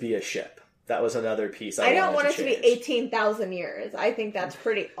want it to be a ship. That was another piece. I don't want it to be 18,000 years. I think that's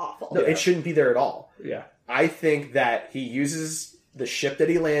pretty awful. No, it shouldn't be there at all. Yeah, I think that he uses the ship that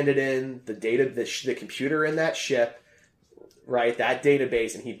he landed in, the computer in that ship, right? That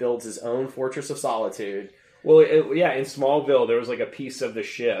database, and he builds his own Fortress of Solitude. Well, in Smallville, there was a piece of the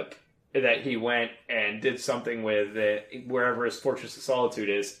ship that he went and did something with it, wherever his Fortress of Solitude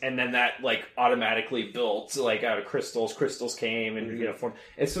is, and then that automatically built out of crystals. Crystals came and formed.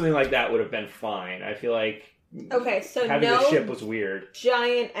 And something like that would have been fine. I feel like so having a ship was weird.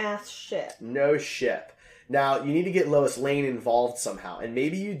 Giant ass ship. No ship. Now you need to get Lois Lane involved somehow, and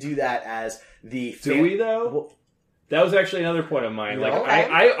maybe you do that as the. Do we though? Well, that was actually another point of mine. No?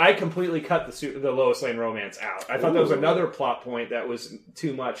 I completely cut the Lois Lane romance out. I thought that was another plot point that was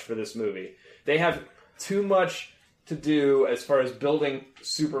too much for this movie. They have too much to do as far as building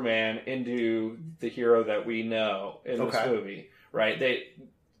Superman into the hero that we know in this movie, right?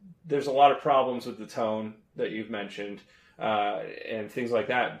 there's a lot of problems with the tone that you've mentioned. And things like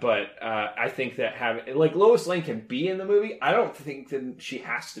that, but I think that having Lois Lane can be in the movie. I don't think that she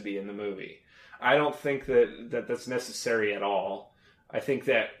has to be in the movie. I don't think that that's necessary at all. I think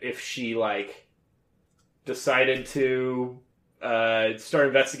that if she decided to start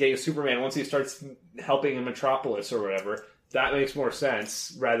investigating Superman once he starts helping in Metropolis or whatever, that makes more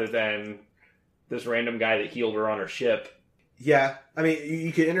sense rather than this random guy that healed her on her ship. Yeah, I mean,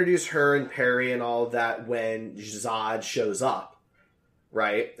 you could introduce her and Perry and all of that when Zod shows up,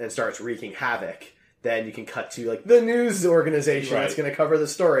 right, and starts wreaking havoc. Then you can cut to the news organization that's going to cover the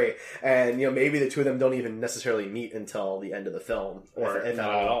story, and maybe the two of them don't even necessarily meet until the end of the film, or if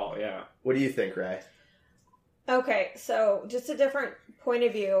not at all. Yeah. What do you think, Ray? Okay, so just a different point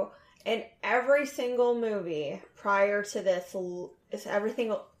of view. In every single movie prior to this, every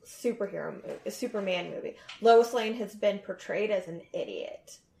single Superman movie, Lois Lane has been portrayed as an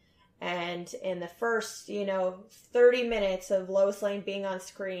idiot. And in the first, 30 minutes of Lois Lane being on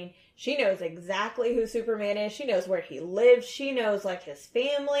screen, she knows exactly who Superman is. She knows where he lives. She knows, his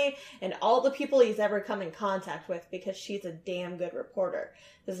family and all the people he's ever come in contact with because she's a damn good reporter.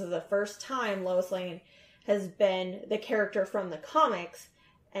 This is the first time Lois Lane has been the character from the comics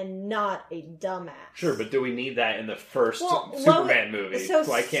and not a dumbass. Sure, but do we need that in the first Superman movie? So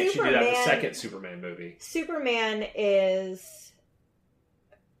why can't she do that in the second Superman movie? Superman is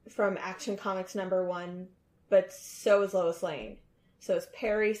from Action Comics #1, but so is Lois Lane. So is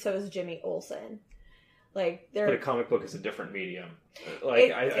Perry, so is Jimmy Olsen. But a comic book is a different medium.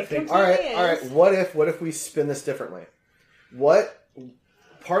 I think all right. What if we spin this differently? What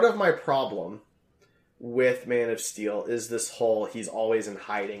part of my problem with Man of Steel is this whole he's always in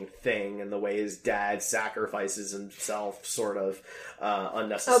hiding thing and the way his dad sacrifices himself sort of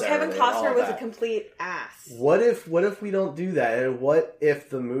unnecessarily. Oh, Kevin Costner was a complete ass. What if we don't do that? And what if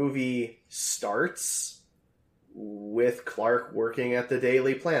the movie starts with Clark working at the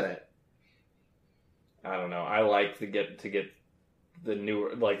Daily Planet? I don't know. I like to get the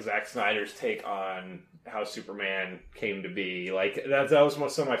newer, Zack Snyder's take on how Superman came to be. That was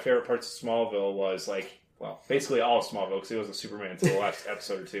some of my favorite parts of Smallville was basically all of Smallville because he wasn't Superman until the last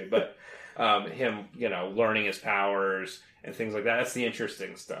episode or two. But him, learning his powers and things like that. That's the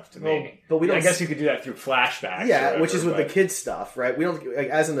interesting stuff to me. But I guess you could do that through flashbacks. Yeah, whatever, which is with the kids stuff, right? We don't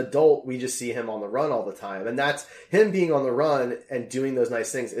as an adult, we just see him on the run all the time, and that's him being on the run and doing those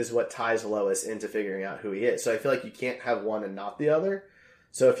nice things is what ties Lois into figuring out who he is. So I feel like you can't have one and not the other.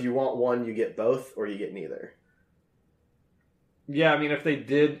 So if you want one, you get both, or you get neither. Yeah, I mean, if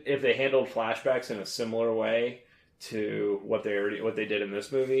they handled flashbacks in a similar way to what they did in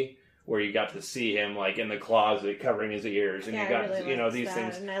this movie, where you got to see him in the closet covering his ears, and you got these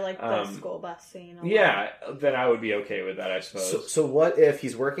things, and I like the school bus scene. Then I would be okay with that, I suppose. So what if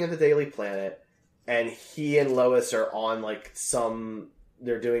he's working at the Daily Planet, and he and Lois are on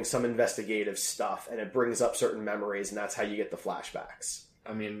they're doing some investigative stuff, and it brings up certain memories, and that's how you get the flashbacks.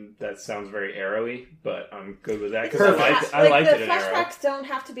 I mean, that sounds very Arrow-y, but I'm good with that because I liked it in Arrow. The flashbacks don't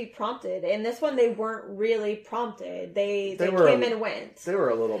have to be prompted. In this one, they weren't really prompted. They came and went. They were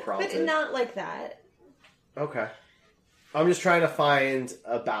a little prompted. But not like that. Okay. I'm just trying to find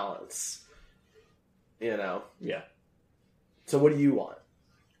a balance. Yeah. So what do you want?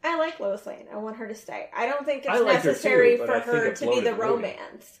 I like Lois Lane. I want her to stay. I don't think it's necessary for her to be the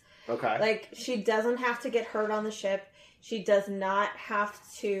romance. Okay. She doesn't have to get hurt on the ship. She does not have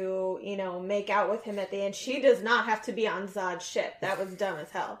to, make out with him at the end. She does not have to be on Zod's ship. That was dumb as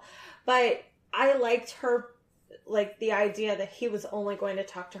hell. But I liked her, the idea that he was only going to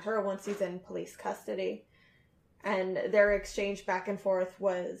talk to her once he's in police custody. And their exchange back and forth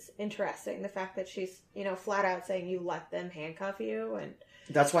was interesting. The fact that she's, flat out saying you let them handcuff you. And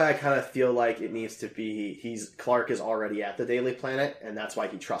that's why I kind of feel like it needs to be, Clark is already at the Daily Planet, and that's why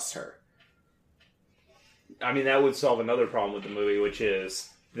he trusts her. I mean, that would solve another problem with the movie, which is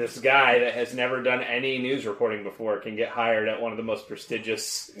this guy that has never done any news reporting before can get hired at one of the most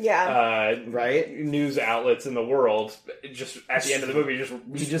prestigious news outlets in the world. Just at the end of the movie,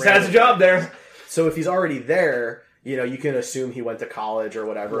 he just has a job there. So if he's already there, you can assume he went to college or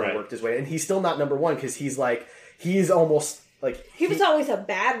whatever and worked his way. And he's still not number one because he's almost... he was always a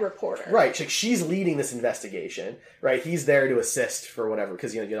bad reporter. Right. She's leading this investigation, right? He's there to assist for whatever,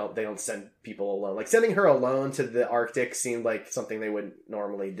 because, they don't send people alone. Sending her alone to the Arctic seemed like something they wouldn't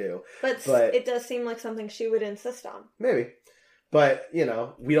normally do. But it does seem like something she would insist on. Maybe. But,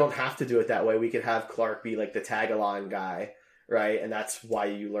 we don't have to do it that way. We could have Clark be the tag-along guy, right? And that's why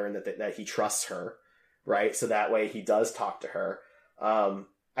you learn that he trusts her, right? So that way he does talk to her.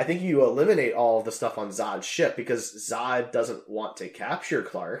 I think you eliminate all of the stuff on Zod's ship because Zod doesn't want to capture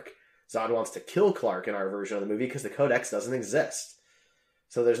Clark. Zod wants to kill Clark in our version of the movie because the Codex doesn't exist.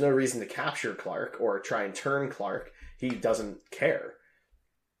 So there's no reason to capture Clark or try and turn Clark. He doesn't care.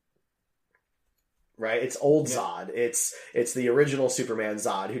 Right? It's old Zod. It's the original Superman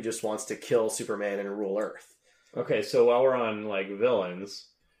Zod who just wants to kill Superman and rule Earth. Okay, so while we're on like villains,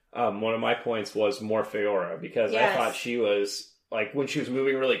 one of my points was more Feora because I thought she was like when she was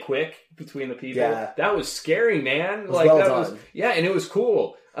moving really quick between the people. Yeah. That was scary, man. Like well that done. was and it was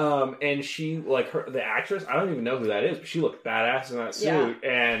cool. And she like the actress, I don't even know who that is, but she looked badass in that suit,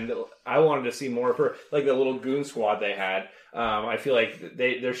 and I wanted to see more of her. Like the little goon squad they had. I feel like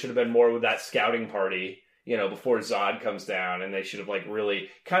there should have been more with that scouting party. You know, before Zod comes down, and they should have like really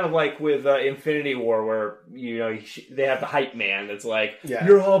kind of like with Infinity War, where you know they have the hype man that's like,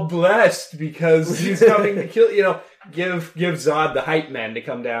 "You're all blessed because he's coming to kill." You know, give Zod the hype man to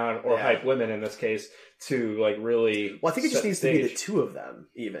come down, or hype women in this case, to like really. Well, I think it just needs to be the two of them.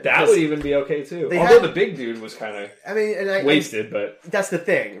 Even that would even be okay too. Although the big dude was kind of, wasted, but that's the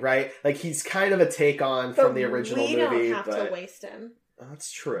thing, right? Like he's kind of a take on from the original movie. We don't have to waste him.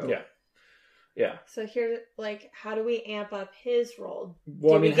 That's true. Yeah. Yeah. So here, like, how do we amp up his role?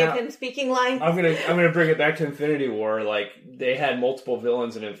 Well, do we give him speaking lines? I'm gonna bring it back to Infinity War. Like they had multiple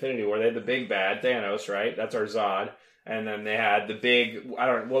villains in Infinity War. They had the big bad Thanos, right? That's our Zod. And then they had the big.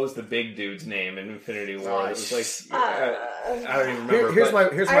 What was the big dude's name in Infinity War? It was like I don't even remember. Here's my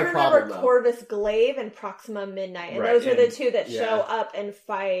problem. I remember Corvus Glaive and Proxima Midnight, and those are the two that show up and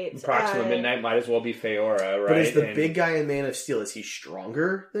fight. Proxima Midnight might as well be Feora, right? But is the big guy in Man of Steel, is he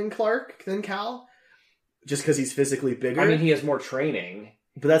stronger than Cal? Just because he's physically bigger? I mean, he has more training.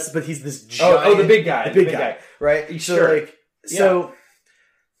 But he's this giant... Oh, the big guy. The big guy, right? Sure. So...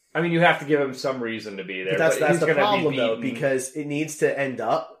 I mean, you have to give him some reason to be there. But that's the problem, though, because it needs to end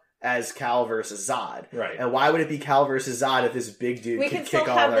up as Cal versus Zod. Right. And why would it be Cal versus Zod if this big dude can kick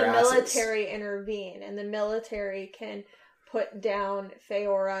all their asses? We can still have the military intervene, and the military can put down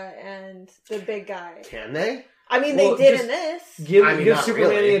Feora and the big guy. Can they? I mean, they did in this. Give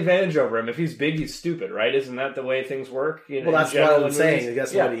Superman the advantage over him. If he's big, he's stupid, right? Isn't that the way things work? Well, that's what I'm saying.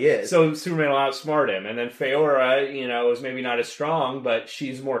 That's what he is. So Superman will outsmart him. And then Feora, is maybe not as strong, but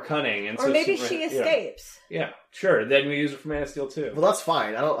she's more cunning. And or so maybe she escapes. Yeah, sure. Then we use her for Man of Steel, too. Well, that's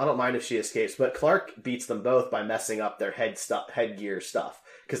fine. I don't mind if she escapes. But Clark beats them both by messing up their headgear stuff.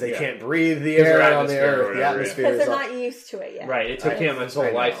 Because they can't breathe the air on the Earth. The atmosphere because they're not used to it yet. Right. It took him his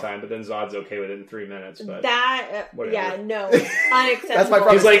whole lifetime, but then Zod's okay with it in 3 minutes. But no. Unacceptable. That's my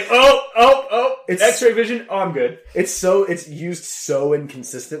problem. He's like, it's X-ray vision. Oh, I'm good. It's used so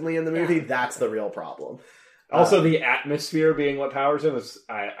inconsistently in the movie. Yeah. That's the real problem. Also, the atmosphere being what powers him is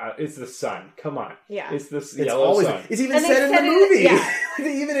it's the sun. Come on. Yeah. It's this yellow sun. It's even said in the movie.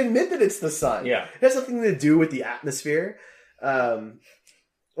 They even admit that it's the sun. Yeah. It has nothing to do with the atmosphere.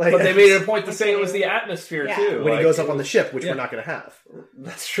 But they made it a point to say it was the atmosphere, too. When he goes up on the ship, which we're not going to have.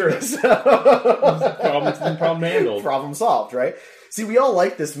 That's true. Problem handled. Problem solved, right? See, we all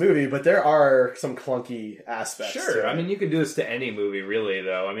like this movie, but there are some clunky aspects. Sure. I mean, you could do this to any movie, really,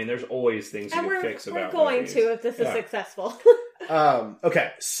 though. I mean, there's always things you can fix about movies. We're going to if this is successful.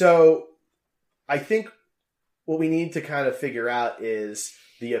 Okay, so I think what we need to kind of figure out is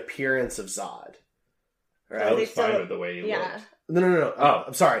the appearance of Zod. Right? I was fine with the way he looked. No. Oh,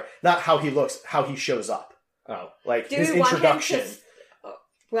 I'm sorry. Not how he looks, how he shows up. Oh. Like his introduction.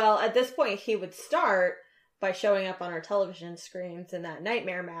 Well, at this point, he would start by showing up on our television screens in that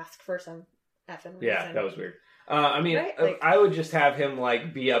nightmare mask for some effing reason. Yeah, that was weird. I mean, right? I would just have him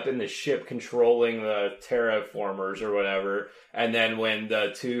be up in the ship controlling the terraformers or whatever, and then when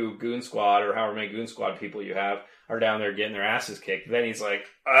the two Goon Squad or however many Goon Squad people you have are down there getting their asses kicked, then he's like,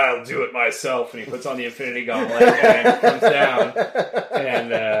 I'll do it myself, and he puts on the Infinity Gauntlet and comes down,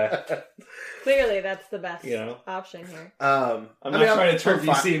 and clearly that's the best option here. I'm not trying to turn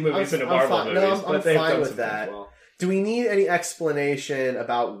DC movies into Marvel movies, but they've done with that. Well. Do we need any explanation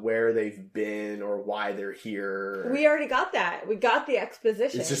about where they've been or why they're here? We already got that. We got the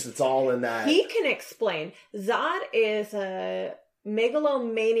exposition. It's all in that. He can explain. Zod is a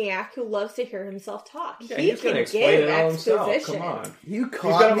megalomaniac who loves to hear himself talk. Yeah, he can give exposition. Come on. You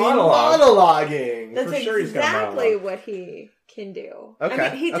caught me monologuing. That's exactly what he can do. Okay. I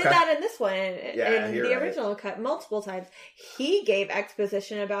mean, he did that in this one, in the original cut, multiple times. He gave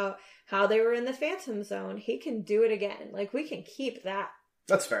exposition about how they were in the Phantom Zone. He can do it again. We can keep that.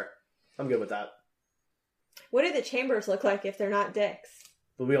 That's fair. I'm good with that. What do the chambers look like if they're not dicks?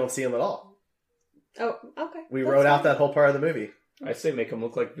 But we don't see them at all. Oh, okay. We wrote out that whole part of the movie. I say make them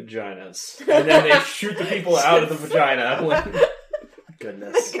look like vaginas. And then they shoot the people out of the vagina.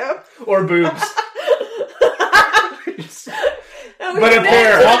 Goodness. Or boobs. Oh, But a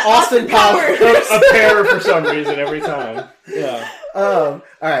pair. Austin Powers. A pair for some reason every time. Yeah. All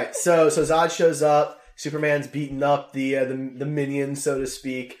right. So Zod shows up. Superman's beating up the minions, so to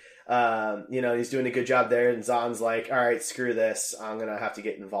speak. He's doing a good job there, and Zod's like, all right, screw this. I'm going to have to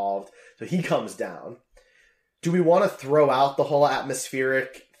get involved. So he comes down. Do we want to throw out the whole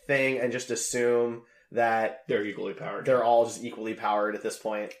atmospheric thing and just assume that they're equally powered? They're all just equally powered at this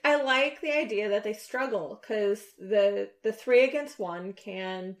point. I like the idea that they struggle, because the 3 against 1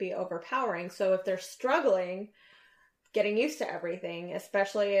 can be overpowering. So if they're struggling, getting used to everything,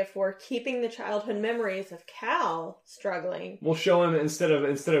 especially if we're keeping the childhood memories of Cal struggling. We'll show him instead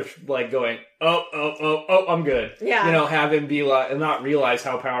of like going, oh, I'm good. Yeah. Have him be like, and not realize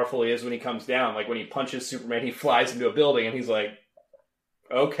how powerful he is when he comes down. Like when he punches Superman, he flies into a building and he's like,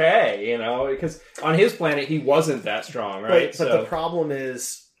 okay, because on his planet he wasn't that strong, right? But the problem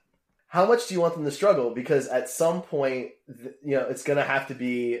is, how much do you want them to struggle? Because at some point, it's going to have to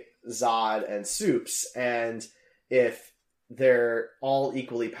be Zod and Supes, and if they're all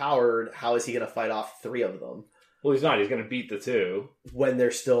equally powered, how is he going to fight off 3 of them? Well, he's not. He's going to beat the 2 when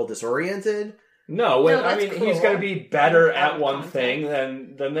they're still disoriented. No, cool. He's going to be better at one thing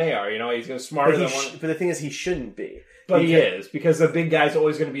than they are. He's going to smarter than one. But the thing is, he shouldn't be. But he is, because the big guy's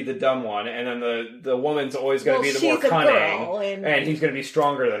always going to be the dumb one, and then the woman's always going to be the more cunning, and he's going to be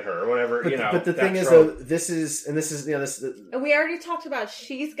stronger than her, or whatever. But the thing is, though, this is. And we already talked about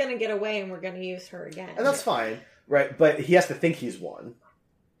she's going to get away, and we're going to use her again, and that's fine, right? But he has to think he's won,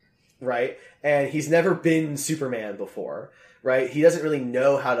 right? And he's never been Superman before. Right? He doesn't really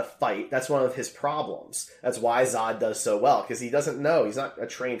know how to fight. That's one of his problems. That's why Zod does so well, because he doesn't know. He's not a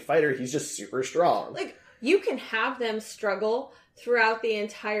trained fighter. He's just super strong. Like, you can have them struggle throughout the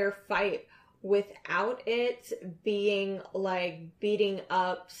entire fight without it being like beating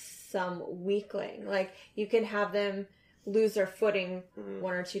up some weakling. Like, you can have them lose their footing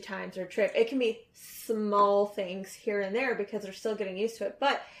 1 or 2 times or trip. It can be small things here and there because they're still getting used to it.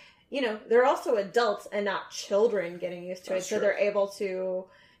 But they're also adults and not children getting used to it. So they're able to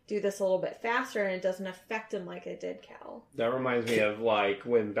do this a little bit faster, and it doesn't affect them like it did Cal. That reminds me of like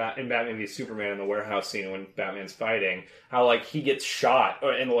when in Batman v Superman in the warehouse scene when Batman's fighting, how like he gets shot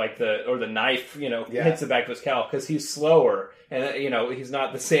and like the knife hits the back of his Cal because he's slower, and he's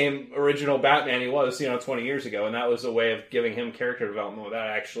not the same original Batman he was 20 years ago, and that was a way of giving him character development without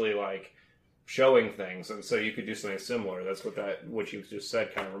actually like showing things, and so you could do something similar. That's what you just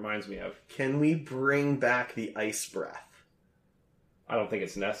said kind of reminds me of. Can we bring back the ice breath? I don't think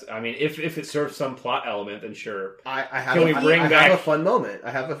it's necessary. I mean, if it serves some plot element, then sure. I have a fun moment.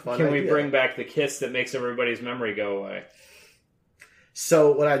 I have a fun idea. We bring back the kiss that makes everybody's memory go away?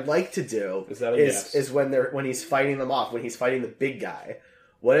 So what I'd like to do is when he's fighting them off, when he's fighting the big guy,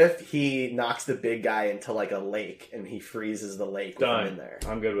 what if he knocks the big guy into like a lake and he freezes the lake with him in there?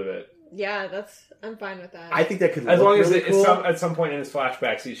 I'm good with it. Yeah, I'm fine with that. I think that could as look long as really cool. at some point in his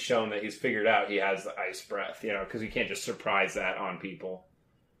flashbacks he's shown that he's figured out he has the ice breath, because you can't just surprise that on people.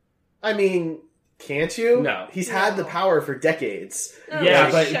 I mean, can't you? No. He's had the power for decades. No, yeah,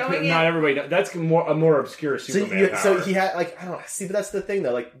 but not everybody knows. That's a more obscure Superman power. So he had, like, I don't know. See, but that's the thing,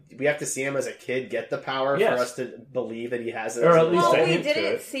 though. Like, we have to see him as a kid get the power for us to believe that he has it. Or at least we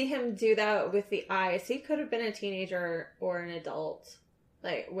didn't see him do that with the eyes. He could have been a teenager or an adult.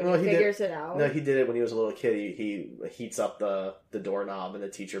 Like, when he figures it out. No, he did it when he was a little kid. He heats up the doorknob and the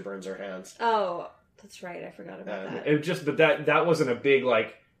teacher burns her hands. Oh, that's right. I forgot about that. But that wasn't a big,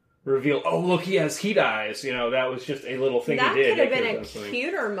 like, reveal, oh, look, he has heat eyes. That was just a little thing that he did. That could have been a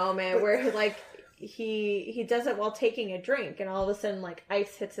cuter moment where, he does it while taking a drink, and all of a sudden, like,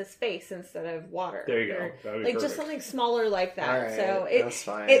 ice hits his face instead of water. There you go. That would be perfect. Just something smaller like that. Right, so that's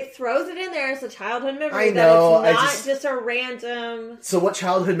fine. It throws it in there as a childhood memory. I know. That it's not just a random. So what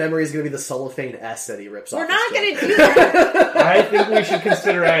childhood memory is going to be the cellophane S that he rips off? We're not going to do that. I think we should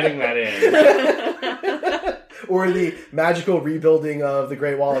consider adding that in. Or the magical rebuilding of the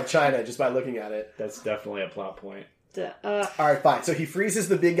Great Wall of China just by looking at it. That's definitely a plot point. Alright, fine. So he freezes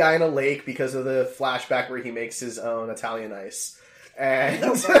the big guy in a lake because of the flashback where he makes his own Italian ice. And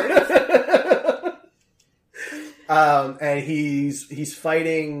and he's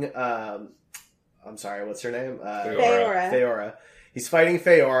fighting I'm sorry, what's her name? Feora. He's fighting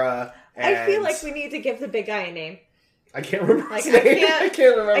Feora. And I feel like we need to give the big guy a name. I can't remember his name. I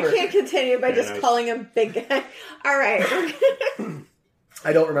can't remember. I can't continue by just calling him Big Guy. All right.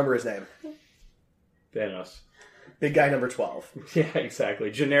 I don't remember his name. Thanos. Big guy number 12. Yeah,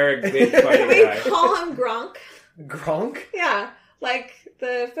 exactly. Generic big fighting guy. Can we call him Gronk? Gronk? Yeah. Like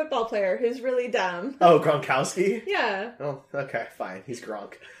The football player who's really dumb. Oh, Gronkowski? Yeah. Oh, okay, fine. He's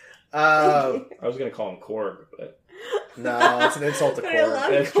Gronk. I was going to call him Korg, but... No, it's an insult to But I Korg.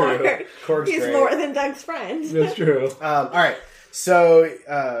 love That's Korg. true. Korg's He's great. more than Doug's friend. That's true. All right. So,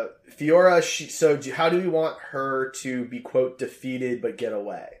 Fiora, how do we want her to be, quote, defeated but get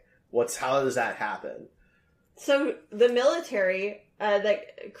away? How does that happen? So the military,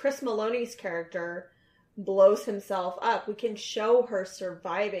 Chris Maloney's character blows himself up. We can show her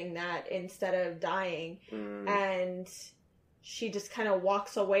surviving that instead of dying. And she just kind of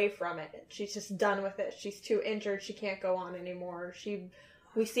walks away from it. She's just done with it. She's too injured. She can't go on anymore.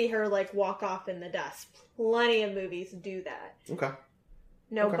 We see her walk off in the dust. Plenty of movies do that. Okay.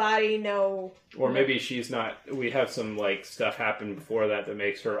 No body, no... Or maybe she's not... We have some, stuff happen before that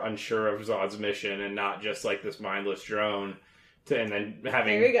makes her unsure of Zod's mission and not just, this mindless drone. And then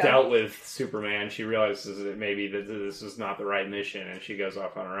having dealt with Superman, she realizes that maybe this is not the right mission, and she goes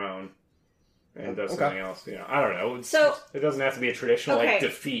off on her own and does something else. I don't know. It doesn't have to be a traditional,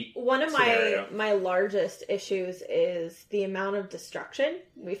 defeat One of scenario. my largest issues is the amount of destruction.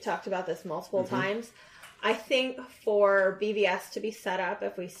 We've talked about this multiple times. I think for BVS to be set up,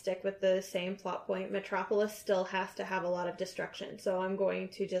 if we stick with the same plot point, Metropolis still has to have a lot of destruction. So I'm going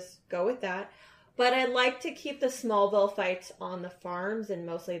to just go with that. But I'd like to keep the Smallville fights on the farms and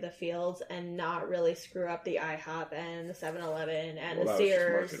mostly the fields and not really screw up the IHOP and the 7-Eleven and the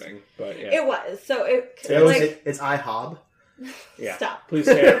Sears. But yeah. It was. So it's IHOB? Yeah. Stop. Please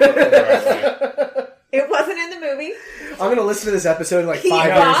say it. It wasn't in the movie. I'm going to listen to this episode in 5 Pete years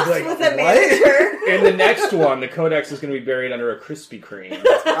Ross and be was like, a what? manager. In the next one, the Codex is going to be buried under a Krispy Kreme.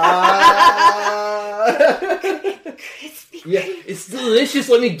 Crispy. Yeah, it's delicious.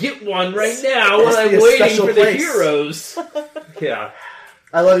 Let me get one right now while Must I'm be a waiting special for the place. heroes. Yeah.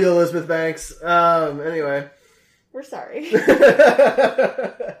 I love you, Elizabeth Banks. Anyway. We're sorry.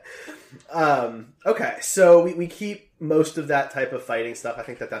 Okay, so we keep most of that type of fighting stuff. I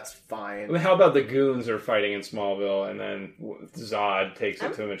think that's fine. I mean, how about the goons are fighting in Smallville, and then Zod takes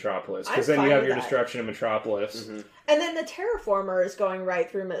it to Metropolis? Because then I'm you fine have with your that. destruction of Metropolis. And then the Terraformer is going right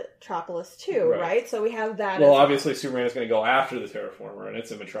through Metropolis too, right? So we have that. Well, as obviously Superman is going to go after the Terraformer, and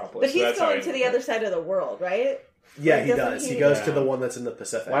it's in Metropolis. But he's going to the other side of the world, right? Yeah, he does. He goes to the one that's in the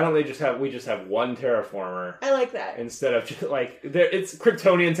Pacific. Why don't we just have one Terraformer? I like that. Instead of just it's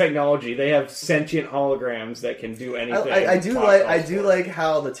Kryptonian technology. They have sentient holograms that can do anything. I do like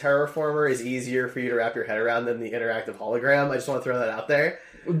how the Terraformer is easier for you to wrap your head around than the interactive hologram. I just want to throw that out there.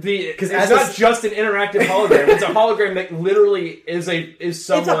 Because it's not just an interactive hologram; it's a hologram that literally is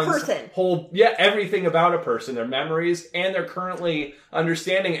someone's person. Everything about a person, their memories, and they're currently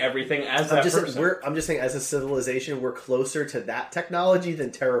understanding everything as that person. I'm just saying, as a civilization, we're closer to that technology than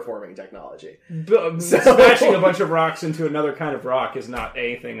terraforming technology. Smashing a bunch of rocks into another kind of rock is not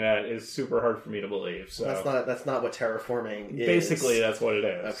anything that is super hard for me to believe. So that's not what terraforming is. Basically, that's what it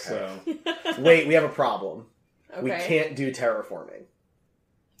is. Okay. So. Wait, we have a problem. Okay. We can't do terraforming.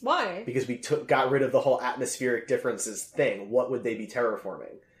 Why? Because we got rid of the whole atmospheric differences thing. What would they be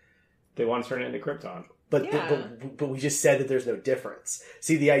terraforming? They want to turn it into Krypton. But we just said that there's no difference.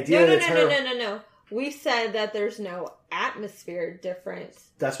 See, the idea No. We said that there's no atmosphere difference.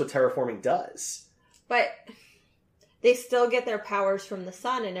 That's what terraforming does. But they still get their powers from the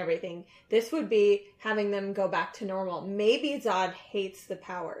sun and everything. This would be having them go back to normal. Maybe Zod hates the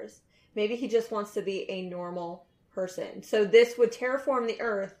powers. Maybe he just wants to be a normal person. So this would terraform the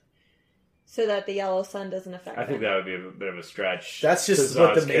Earth so that the yellow sun doesn't affect I think them. that would be a bit of a stretch. That's just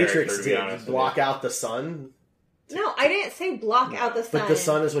what the Matrix did. Block out the sun. No, I didn't say block out the sun. But the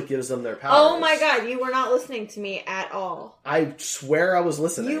sun is what gives them their powers. Oh my god, you were not listening to me at all. I swear I was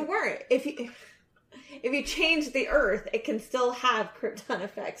listening. You weren't. If you change the Earth, it can still have Krypton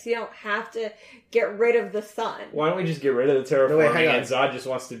effects. You don't have to get rid of the sun. Why don't we just get rid of the terraforming and Zod just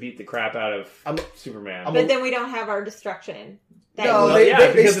wants to beat the crap out of Superman? But then we don't have our destruction. They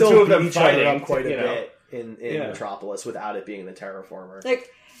because still the two of beat them each other up fighting, quite a bit in Metropolis without it being the terraformer.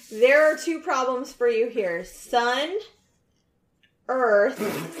 Like, there are two problems for you here. Sun,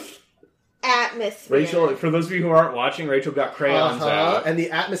 Earth, atmosphere. Rachel, for those of you who aren't watching, Rachel got crayons out. And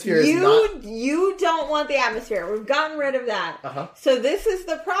the atmosphere is not... You don't want the atmosphere. We've gotten rid of that. So this is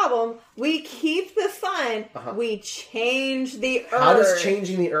the problem. We keep the sun. We change the Earth. How does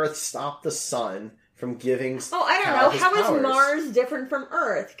changing the Earth stop the sun from giving... Oh, I don't know. How is Mars different from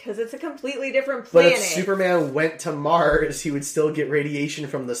Earth? Because it's a completely different But planet. if Superman went to Mars, he would still get radiation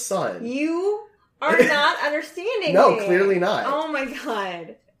from the sun. You are not understanding No, me. clearly not. Oh my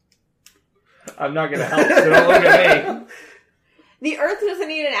god. I'm not going to help, so don't look at me. The Earth doesn't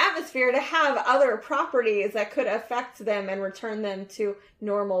need an atmosphere to have other properties that could affect them and return them to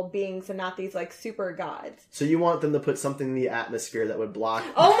normal beings and not these, like, super gods. So you want them to put something in the atmosphere that would block...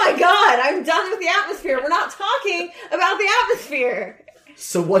 Oh my god, I'm done with the atmosphere. We're not talking about the atmosphere.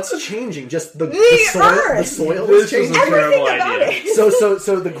 So what's changing? Just the soil? Earth. The soil This is changing? is a terrible Everything about idea. it.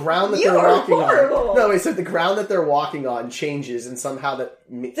 So the ground that You they're are walking horrible. on... No, wait, so the ground that they're walking on changes and somehow that...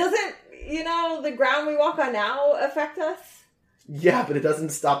 Doesn't, the ground we walk on now affect us? Yeah, but it doesn't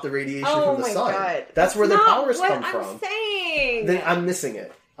stop the radiation Oh from the my sun. God. That's where their not powers what come I'm from. saying. Then I'm missing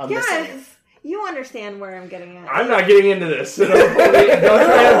it. I'm missing it. Yes. You understand where I'm getting at. I'm not getting into this. So don't try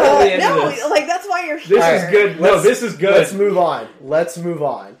to pull me into No, this. like, that's why you're here. This is good. No, this is good. Let's move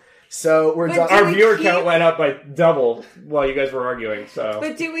on. So we're But done. do Our we viewer keep- count went up by double while you guys were arguing, so...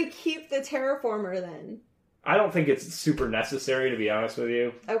 But do we keep the terraformer then? I don't think it's super necessary, to be honest with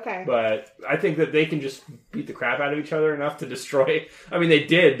you. Okay. But I think that they can just beat the crap out of each other enough to destroy... I mean, they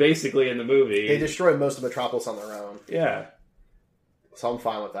did, basically, in the movie. They destroyed most of Metropolis on their own. Yeah. So I'm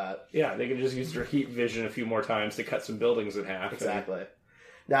fine with that. Yeah, they can just use their heat vision a few more times to cut some buildings in half. Exactly.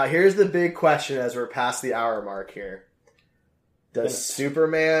 Now, here's the big question as we're past the hour mark here. Does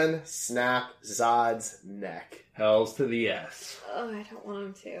Superman snap Zod's neck? Hells to the yes. Oh, I don't want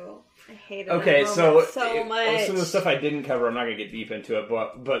him to. I hate it. Okay, so much. some of the stuff I didn't cover, I'm not going to get deep into it,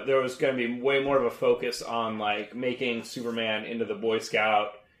 but there was going to be way more of a focus on like making Superman into the Boy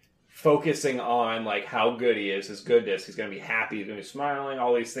Scout, focusing on like how good he is, his goodness. He's going to be happy, he's going to be smiling,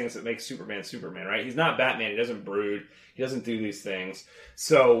 all these things that make Superman Superman, right? He's not Batman, he doesn't brood, he doesn't do these things.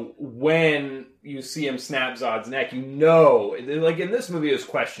 So when you see him snap Zod's neck, you know, like in this movie, it was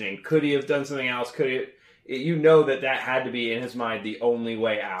questioning, could he have done something else? Could he? You know that had to be in his mind the only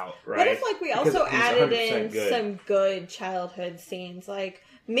way out, right? What if, like, we Because also he's added 100% in good. some good childhood scenes? Like,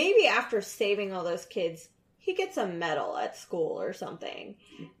 maybe after saving all those kids, he gets a medal at school or something.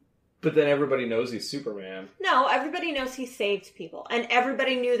 But then everybody knows he's Superman. No, everybody knows he saved people. And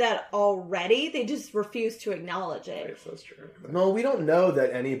everybody knew that already. They just refused to acknowledge it. Yes, that's true. No, we don't know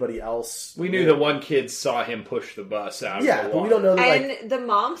that anybody else... We knew that one kid saw him push the bus out of the Yeah, water. but we don't know that, like... And the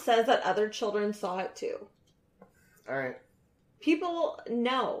mom says that other children saw it too. Alright. People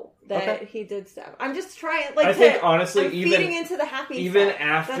know that Okay. he did stuff. I'm just trying, like, I think, honestly, I'm even- feeding into the happy Even stuff.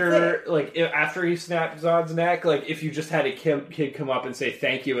 after, That's it. like, after he snapped Zod's neck, like, if you just had a kid come up and say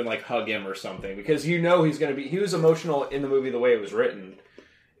thank you and, like, hug him or something, because you know he's going to be... He was emotional in the movie the way it was written.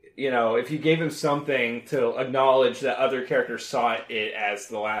 You know, if you gave him something to acknowledge that other characters saw it as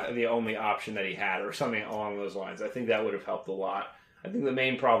the only option that he had, or something along those lines, I think that would have helped a lot. I think the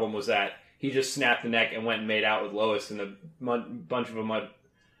main problem was that he just snapped the neck and went and made out with Lois in the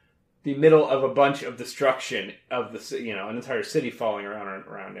middle of a bunch of destruction of an entire city falling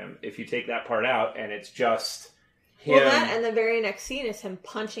around him. If you take that part out and it's just him, Well, that and the very next scene is him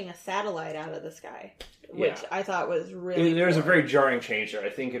punching a satellite out of the sky, which Yeah. I thought was really there's a cool. very jarring change there. I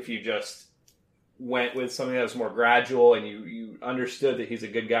think if you just went with something that was more gradual and you understood that he's a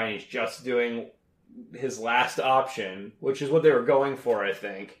good guy and he's just doing his last option, which is what they were going for, I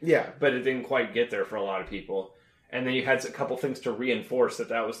think. Yeah. But it didn't quite get there for a lot of people. And then you had a couple things to reinforce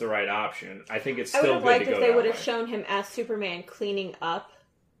that was the right option. I think it's I would still have good liked to go if they that would have way. shown him as Superman cleaning up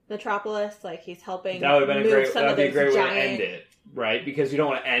Metropolis, like he's helping That would have been move a some of those great way to giant... end it, right? Because you don't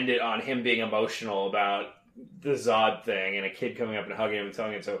want to end it on him being emotional about the Zod thing and a kid coming up and hugging him and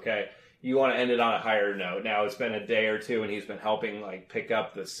telling him it's okay. You want to end it on a higher note. Now it's been a day or two, and he's been helping like pick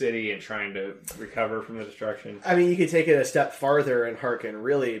up the city and trying to recover from the destruction. I mean, you could take it a step farther and harken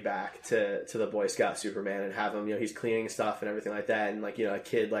really back to the Boy Scout Superman and have him, he's cleaning stuff and everything like that, and a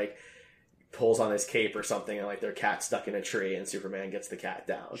kid pulls on his cape or something, and their cat's stuck in a tree, and Superman gets the cat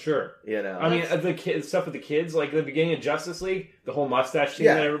down. Sure. I mean, the stuff with the kids, like the beginning of Justice League, the whole mustache thing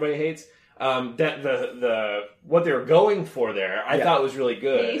that everybody hates. That the what they were going for there, I thought was really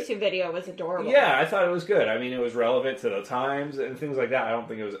good. The YouTube video was adorable. Yeah, I thought it was good. I mean, it was relevant to the times and things like that. I don't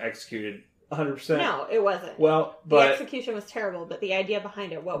think it was executed 100%. No, it wasn't. Well, the but execution was terrible, but the idea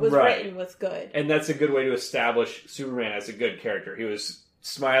behind it, what was Right. written, was good. and that's a good way to establish Superman as a good character. He was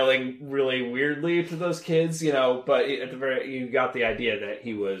smiling really weirdly to those kids, but at the very you got the idea that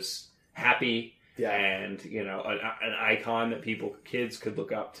he was happy. Yeah. And, an icon that kids could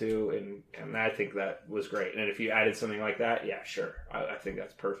look up to, and I think that was great. And if you added something like that, yeah, sure. I think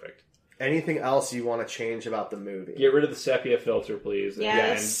that's perfect. Anything else you want to change about the movie? Get rid of the sepia filter, please.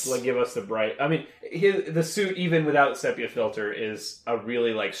 Yes. And give us the bright... I mean, the suit, even without sepia filter, is a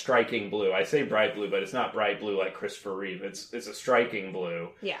really like striking blue. I say bright blue, but it's not bright blue like Christopher Reeve. It's a striking blue.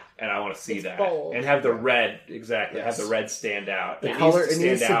 Yeah. And I want to see It's that. bold. And have the red, exactly, Yes. have the red stand out. The It color, needs it to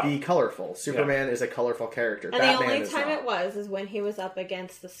needs stand to out. be colorful. Superman is a colorful character. And Batman the only is time not. is when he was up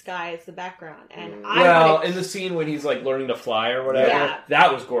against the sky as the background. And Well, I in the scene when he's like learning to fly or whatever, Yeah.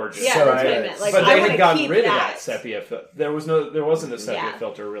 that was gorgeous. Yeah, So that's what I good. meant. Like, but I they wanna had gotten keep rid of that. that sepia filter. There wasn't a sepia Yeah.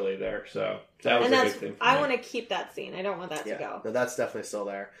 filter really there, so that was and a that's big thing. For I me. want to keep that scene. I don't want that to go. No, that's definitely still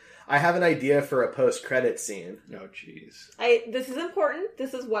there. I have an idea for a post-credit scene. Oh, jeez. This is important.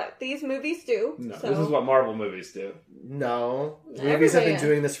 This is what these movies do. No, so. this is what Marvel movies do. No. Movies have Everybody been is.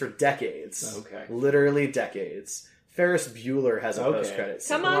 doing this for decades. Okay. Literally decades. Ferris Bueller has a Okay. post-credit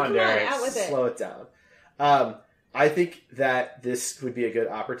scene. Come on, Derek. out with it. Slow it down. I think that this would be a good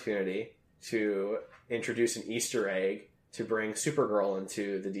opportunity to introduce an Easter egg to bring Supergirl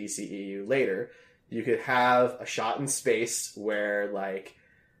into the DCEU later. You could have a shot in space where, like,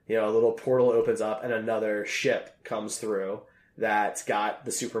 you know, a little portal opens up and another ship comes through that's got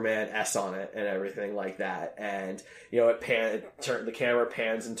the Superman S on it and everything like that. And, you know, the camera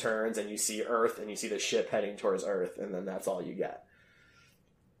pans and turns and you see Earth and you see the ship heading towards Earth, and then that's all you get.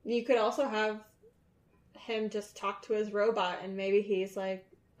 You could also have him just talk to his robot, and maybe he's like,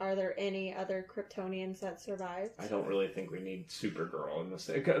 are there any other Kryptonians that survived? I don't really think we need Supergirl in this.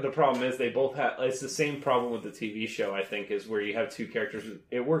 The problem is they both have. It's the same problem with the TV show. I think is where you have two characters.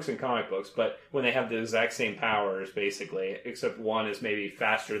 It works in comic books, but when they have the exact same powers, basically, except one is maybe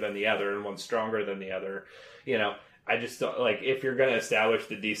faster than the other and one's stronger than the other. You know, I just don't like. If you're going to establish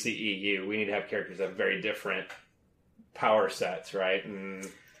the DCEU, we need to have characters that have very different power sets, right? And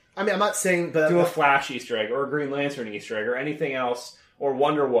I mean, I'm not saying, but do a Flash Easter egg or a Green Lantern Easter egg or anything else. Or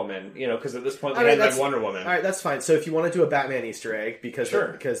Wonder Woman, you know, because at this point we had Wonder Woman. All right, that's fine. So if you want to do a Batman Easter egg, because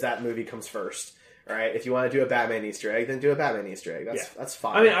Sure. that movie comes first, all right? If you want to do a Batman Easter egg, then do a Batman Easter egg. That's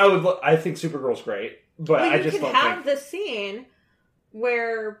fine. I mean, I think Supergirl's great, but Well, I you just could don't have think. the scene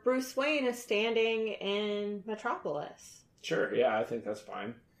where Bruce Wayne is standing in Metropolis. Sure, yeah, I think that's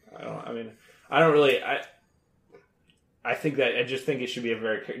fine. I don't really. I think that I just think it should be a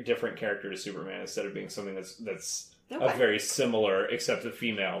very different character to Superman instead of being something that's Okay. a very similar, except a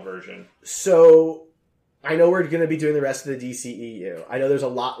female version. So I know we're going to be doing the rest of the DCEU. I know there's a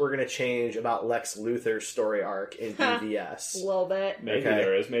lot we're going to change about Lex Luthor's story arc in BVS. A little bit. Maybe Okay.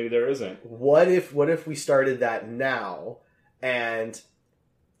 there is, maybe there isn't. What if we started that now and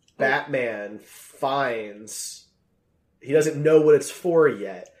Batman finds he doesn't know what it's for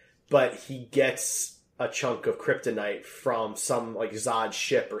yet, but he gets a chunk of kryptonite from some like Zod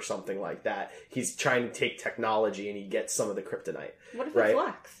ship or something like that. He's trying to take technology and he gets some of the kryptonite. What if Right. it's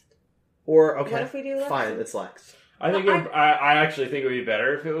Lex? Or okay, What if we do Lex? fine, it's Lex. I think I actually think it would be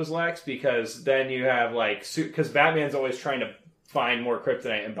better if it was Lex, because then you have like because Batman's always trying to find more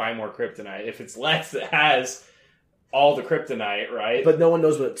kryptonite and buy more kryptonite. If it's Lex that has all the kryptonite, right? But no one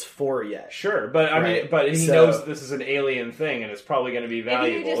knows what it's for yet. Sure, but I mean, Right. but he So- knows that this is an alien thing, and it's probably going to be If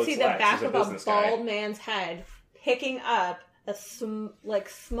valuable. you just see It's the Lex. back He's of a business guy. bald man's head picking up a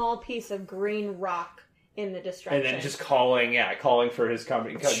small piece of green rock in the destruction. And then just calling for his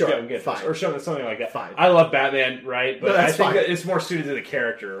company, Sure, go get fine. this, or something like that. Fine. I love Batman, right? But No, I that's think fine. that it's more suited to the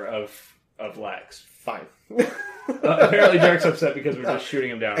character of Lex. Fine. Apparently, Derek's upset because we're just shooting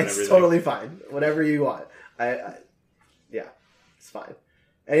him down and It's everything. totally fine. Whatever you want. Yeah, it's fine.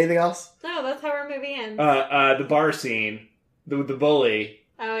 Anything else? No, that's how our movie ends. The bar scene, the bully.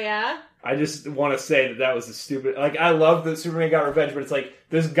 Oh, yeah? I just want to say that was a stupid. Like, I love that Superman got revenge, but it's like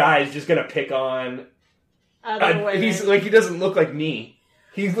this guy's just gonna pick on. Other women. He's like, he doesn't look like me.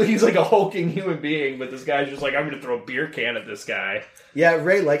 He's like a hulking human being, but this guy's just like, I'm gonna throw a beer can at this guy. Yeah,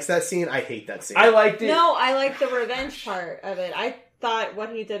 Ray likes that scene. I hate that scene. I liked it. No, I like the revenge part of it. I thought what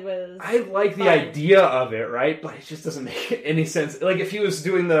he did was I like the fun. idea of it, right? But it just doesn't make any sense. Like, if he was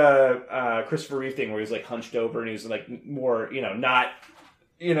doing the Christopher Reeve thing where he was like hunched over and he was like more, not,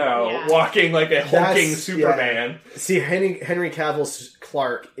 Yeah. walking like a hulking That's- Superman. yeah. See, Henry Cavill's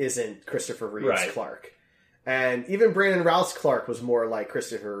Clark isn't Christopher Reeve's Right. Clark. And even Brandon Routh's Clark was more like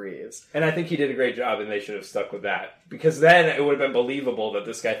Christopher Reeve's. And I think he did a great job, and they should have stuck with that. Because then it would have been believable that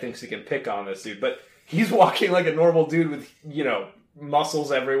this guy thinks he can pick on this dude. But he's walking like a normal dude with,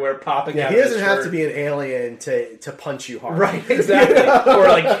 muscles everywhere popping Yeah, out he of his doesn't have shirt. to be an alien to punch you hard. Right, exactly. Or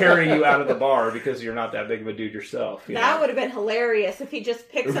like carry you out of the bar because you're not that big of a dude yourself. That would have been hilarious if he just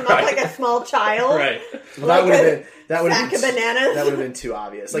picks him Right. up like a small child. Right. Well, that would have been sack of bananas. That would have been too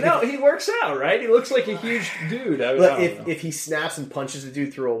obvious. Like No, he works out, right? He looks like a huge dude. But if he snaps and punches the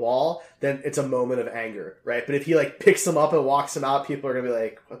dude through a wall, then it's a moment of anger, right? But if he like picks him up and walks him out, people are gonna be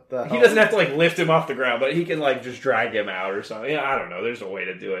like, "What the hell?" He doesn't have to like lift him off the ground, but he can like just drag him out or something. Yeah, I don't know. There's a way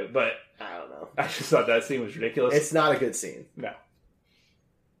to do it, but I don't know. I just thought that scene was ridiculous. It's not a good scene. No.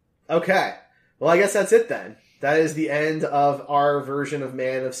 Okay. Well, I guess that's it then. That is the end of our version of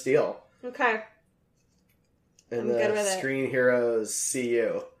Man of Steel. Okay. And I'm good with the it. Screen Heroes see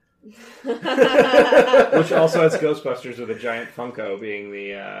you. Which also has Ghostbusters with a giant Funko being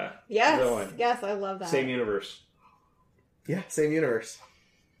the villain. Yes, I love that. Same universe. Yeah, same universe.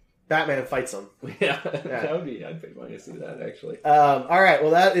 Batman fights him. Yeah, that would be. I'd pay money to see that actually. All right, well,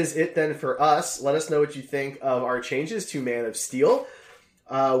 that is it then for us. Let us know what you think of our changes to Man of Steel.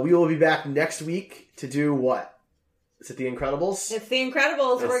 We will be back next week to do what? Is it The Incredibles? It's The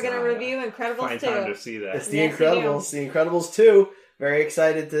Incredibles. We're going to review Incredibles Find 2. time to see that. It's The Yes, we Incredibles. The Incredibles 2. Very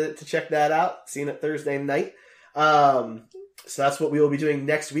excited to check that out. Seeing it Thursday night. So that's what we will be doing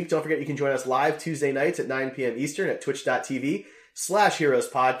next week. Don't forget you can join us live Tuesday nights at 9 p.m. Eastern at twitch.tv/Heroes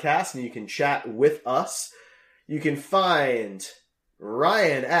Podcast, and you can chat with us. You can find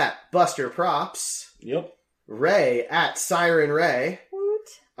Ryan at Buster Props. Yep. Ray at Siren Ray. Woot.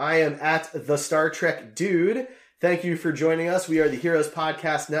 I am at The Star Trek Dude. Thank you for joining us. We are the Heroes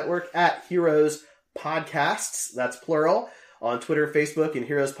Podcast Network at Heroes Podcasts. That's plural. On Twitter, Facebook, and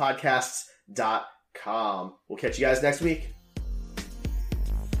heroespodcasts.com. We'll catch you guys next week.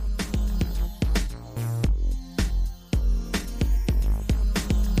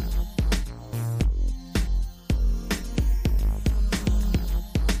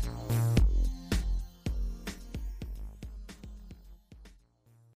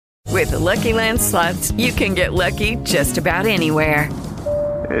 With the Lucky Land Slots, you can get lucky just about anywhere.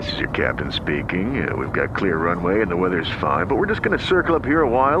 This is your captain speaking. We've got clear runway and the weather's fine, but we're just going to circle up here a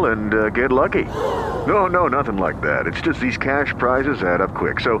while and get lucky. No, nothing like that. It's just these cash prizes add up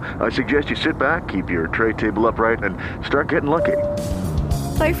quick. So I suggest you sit back, keep your tray table upright, and start getting lucky.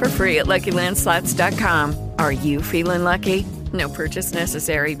 Play for free at LuckyLandSlots.com. Are you feeling lucky? No purchase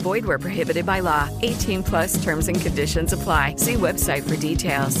necessary. Void where prohibited by law. 18+ terms and conditions apply. See website for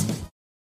details.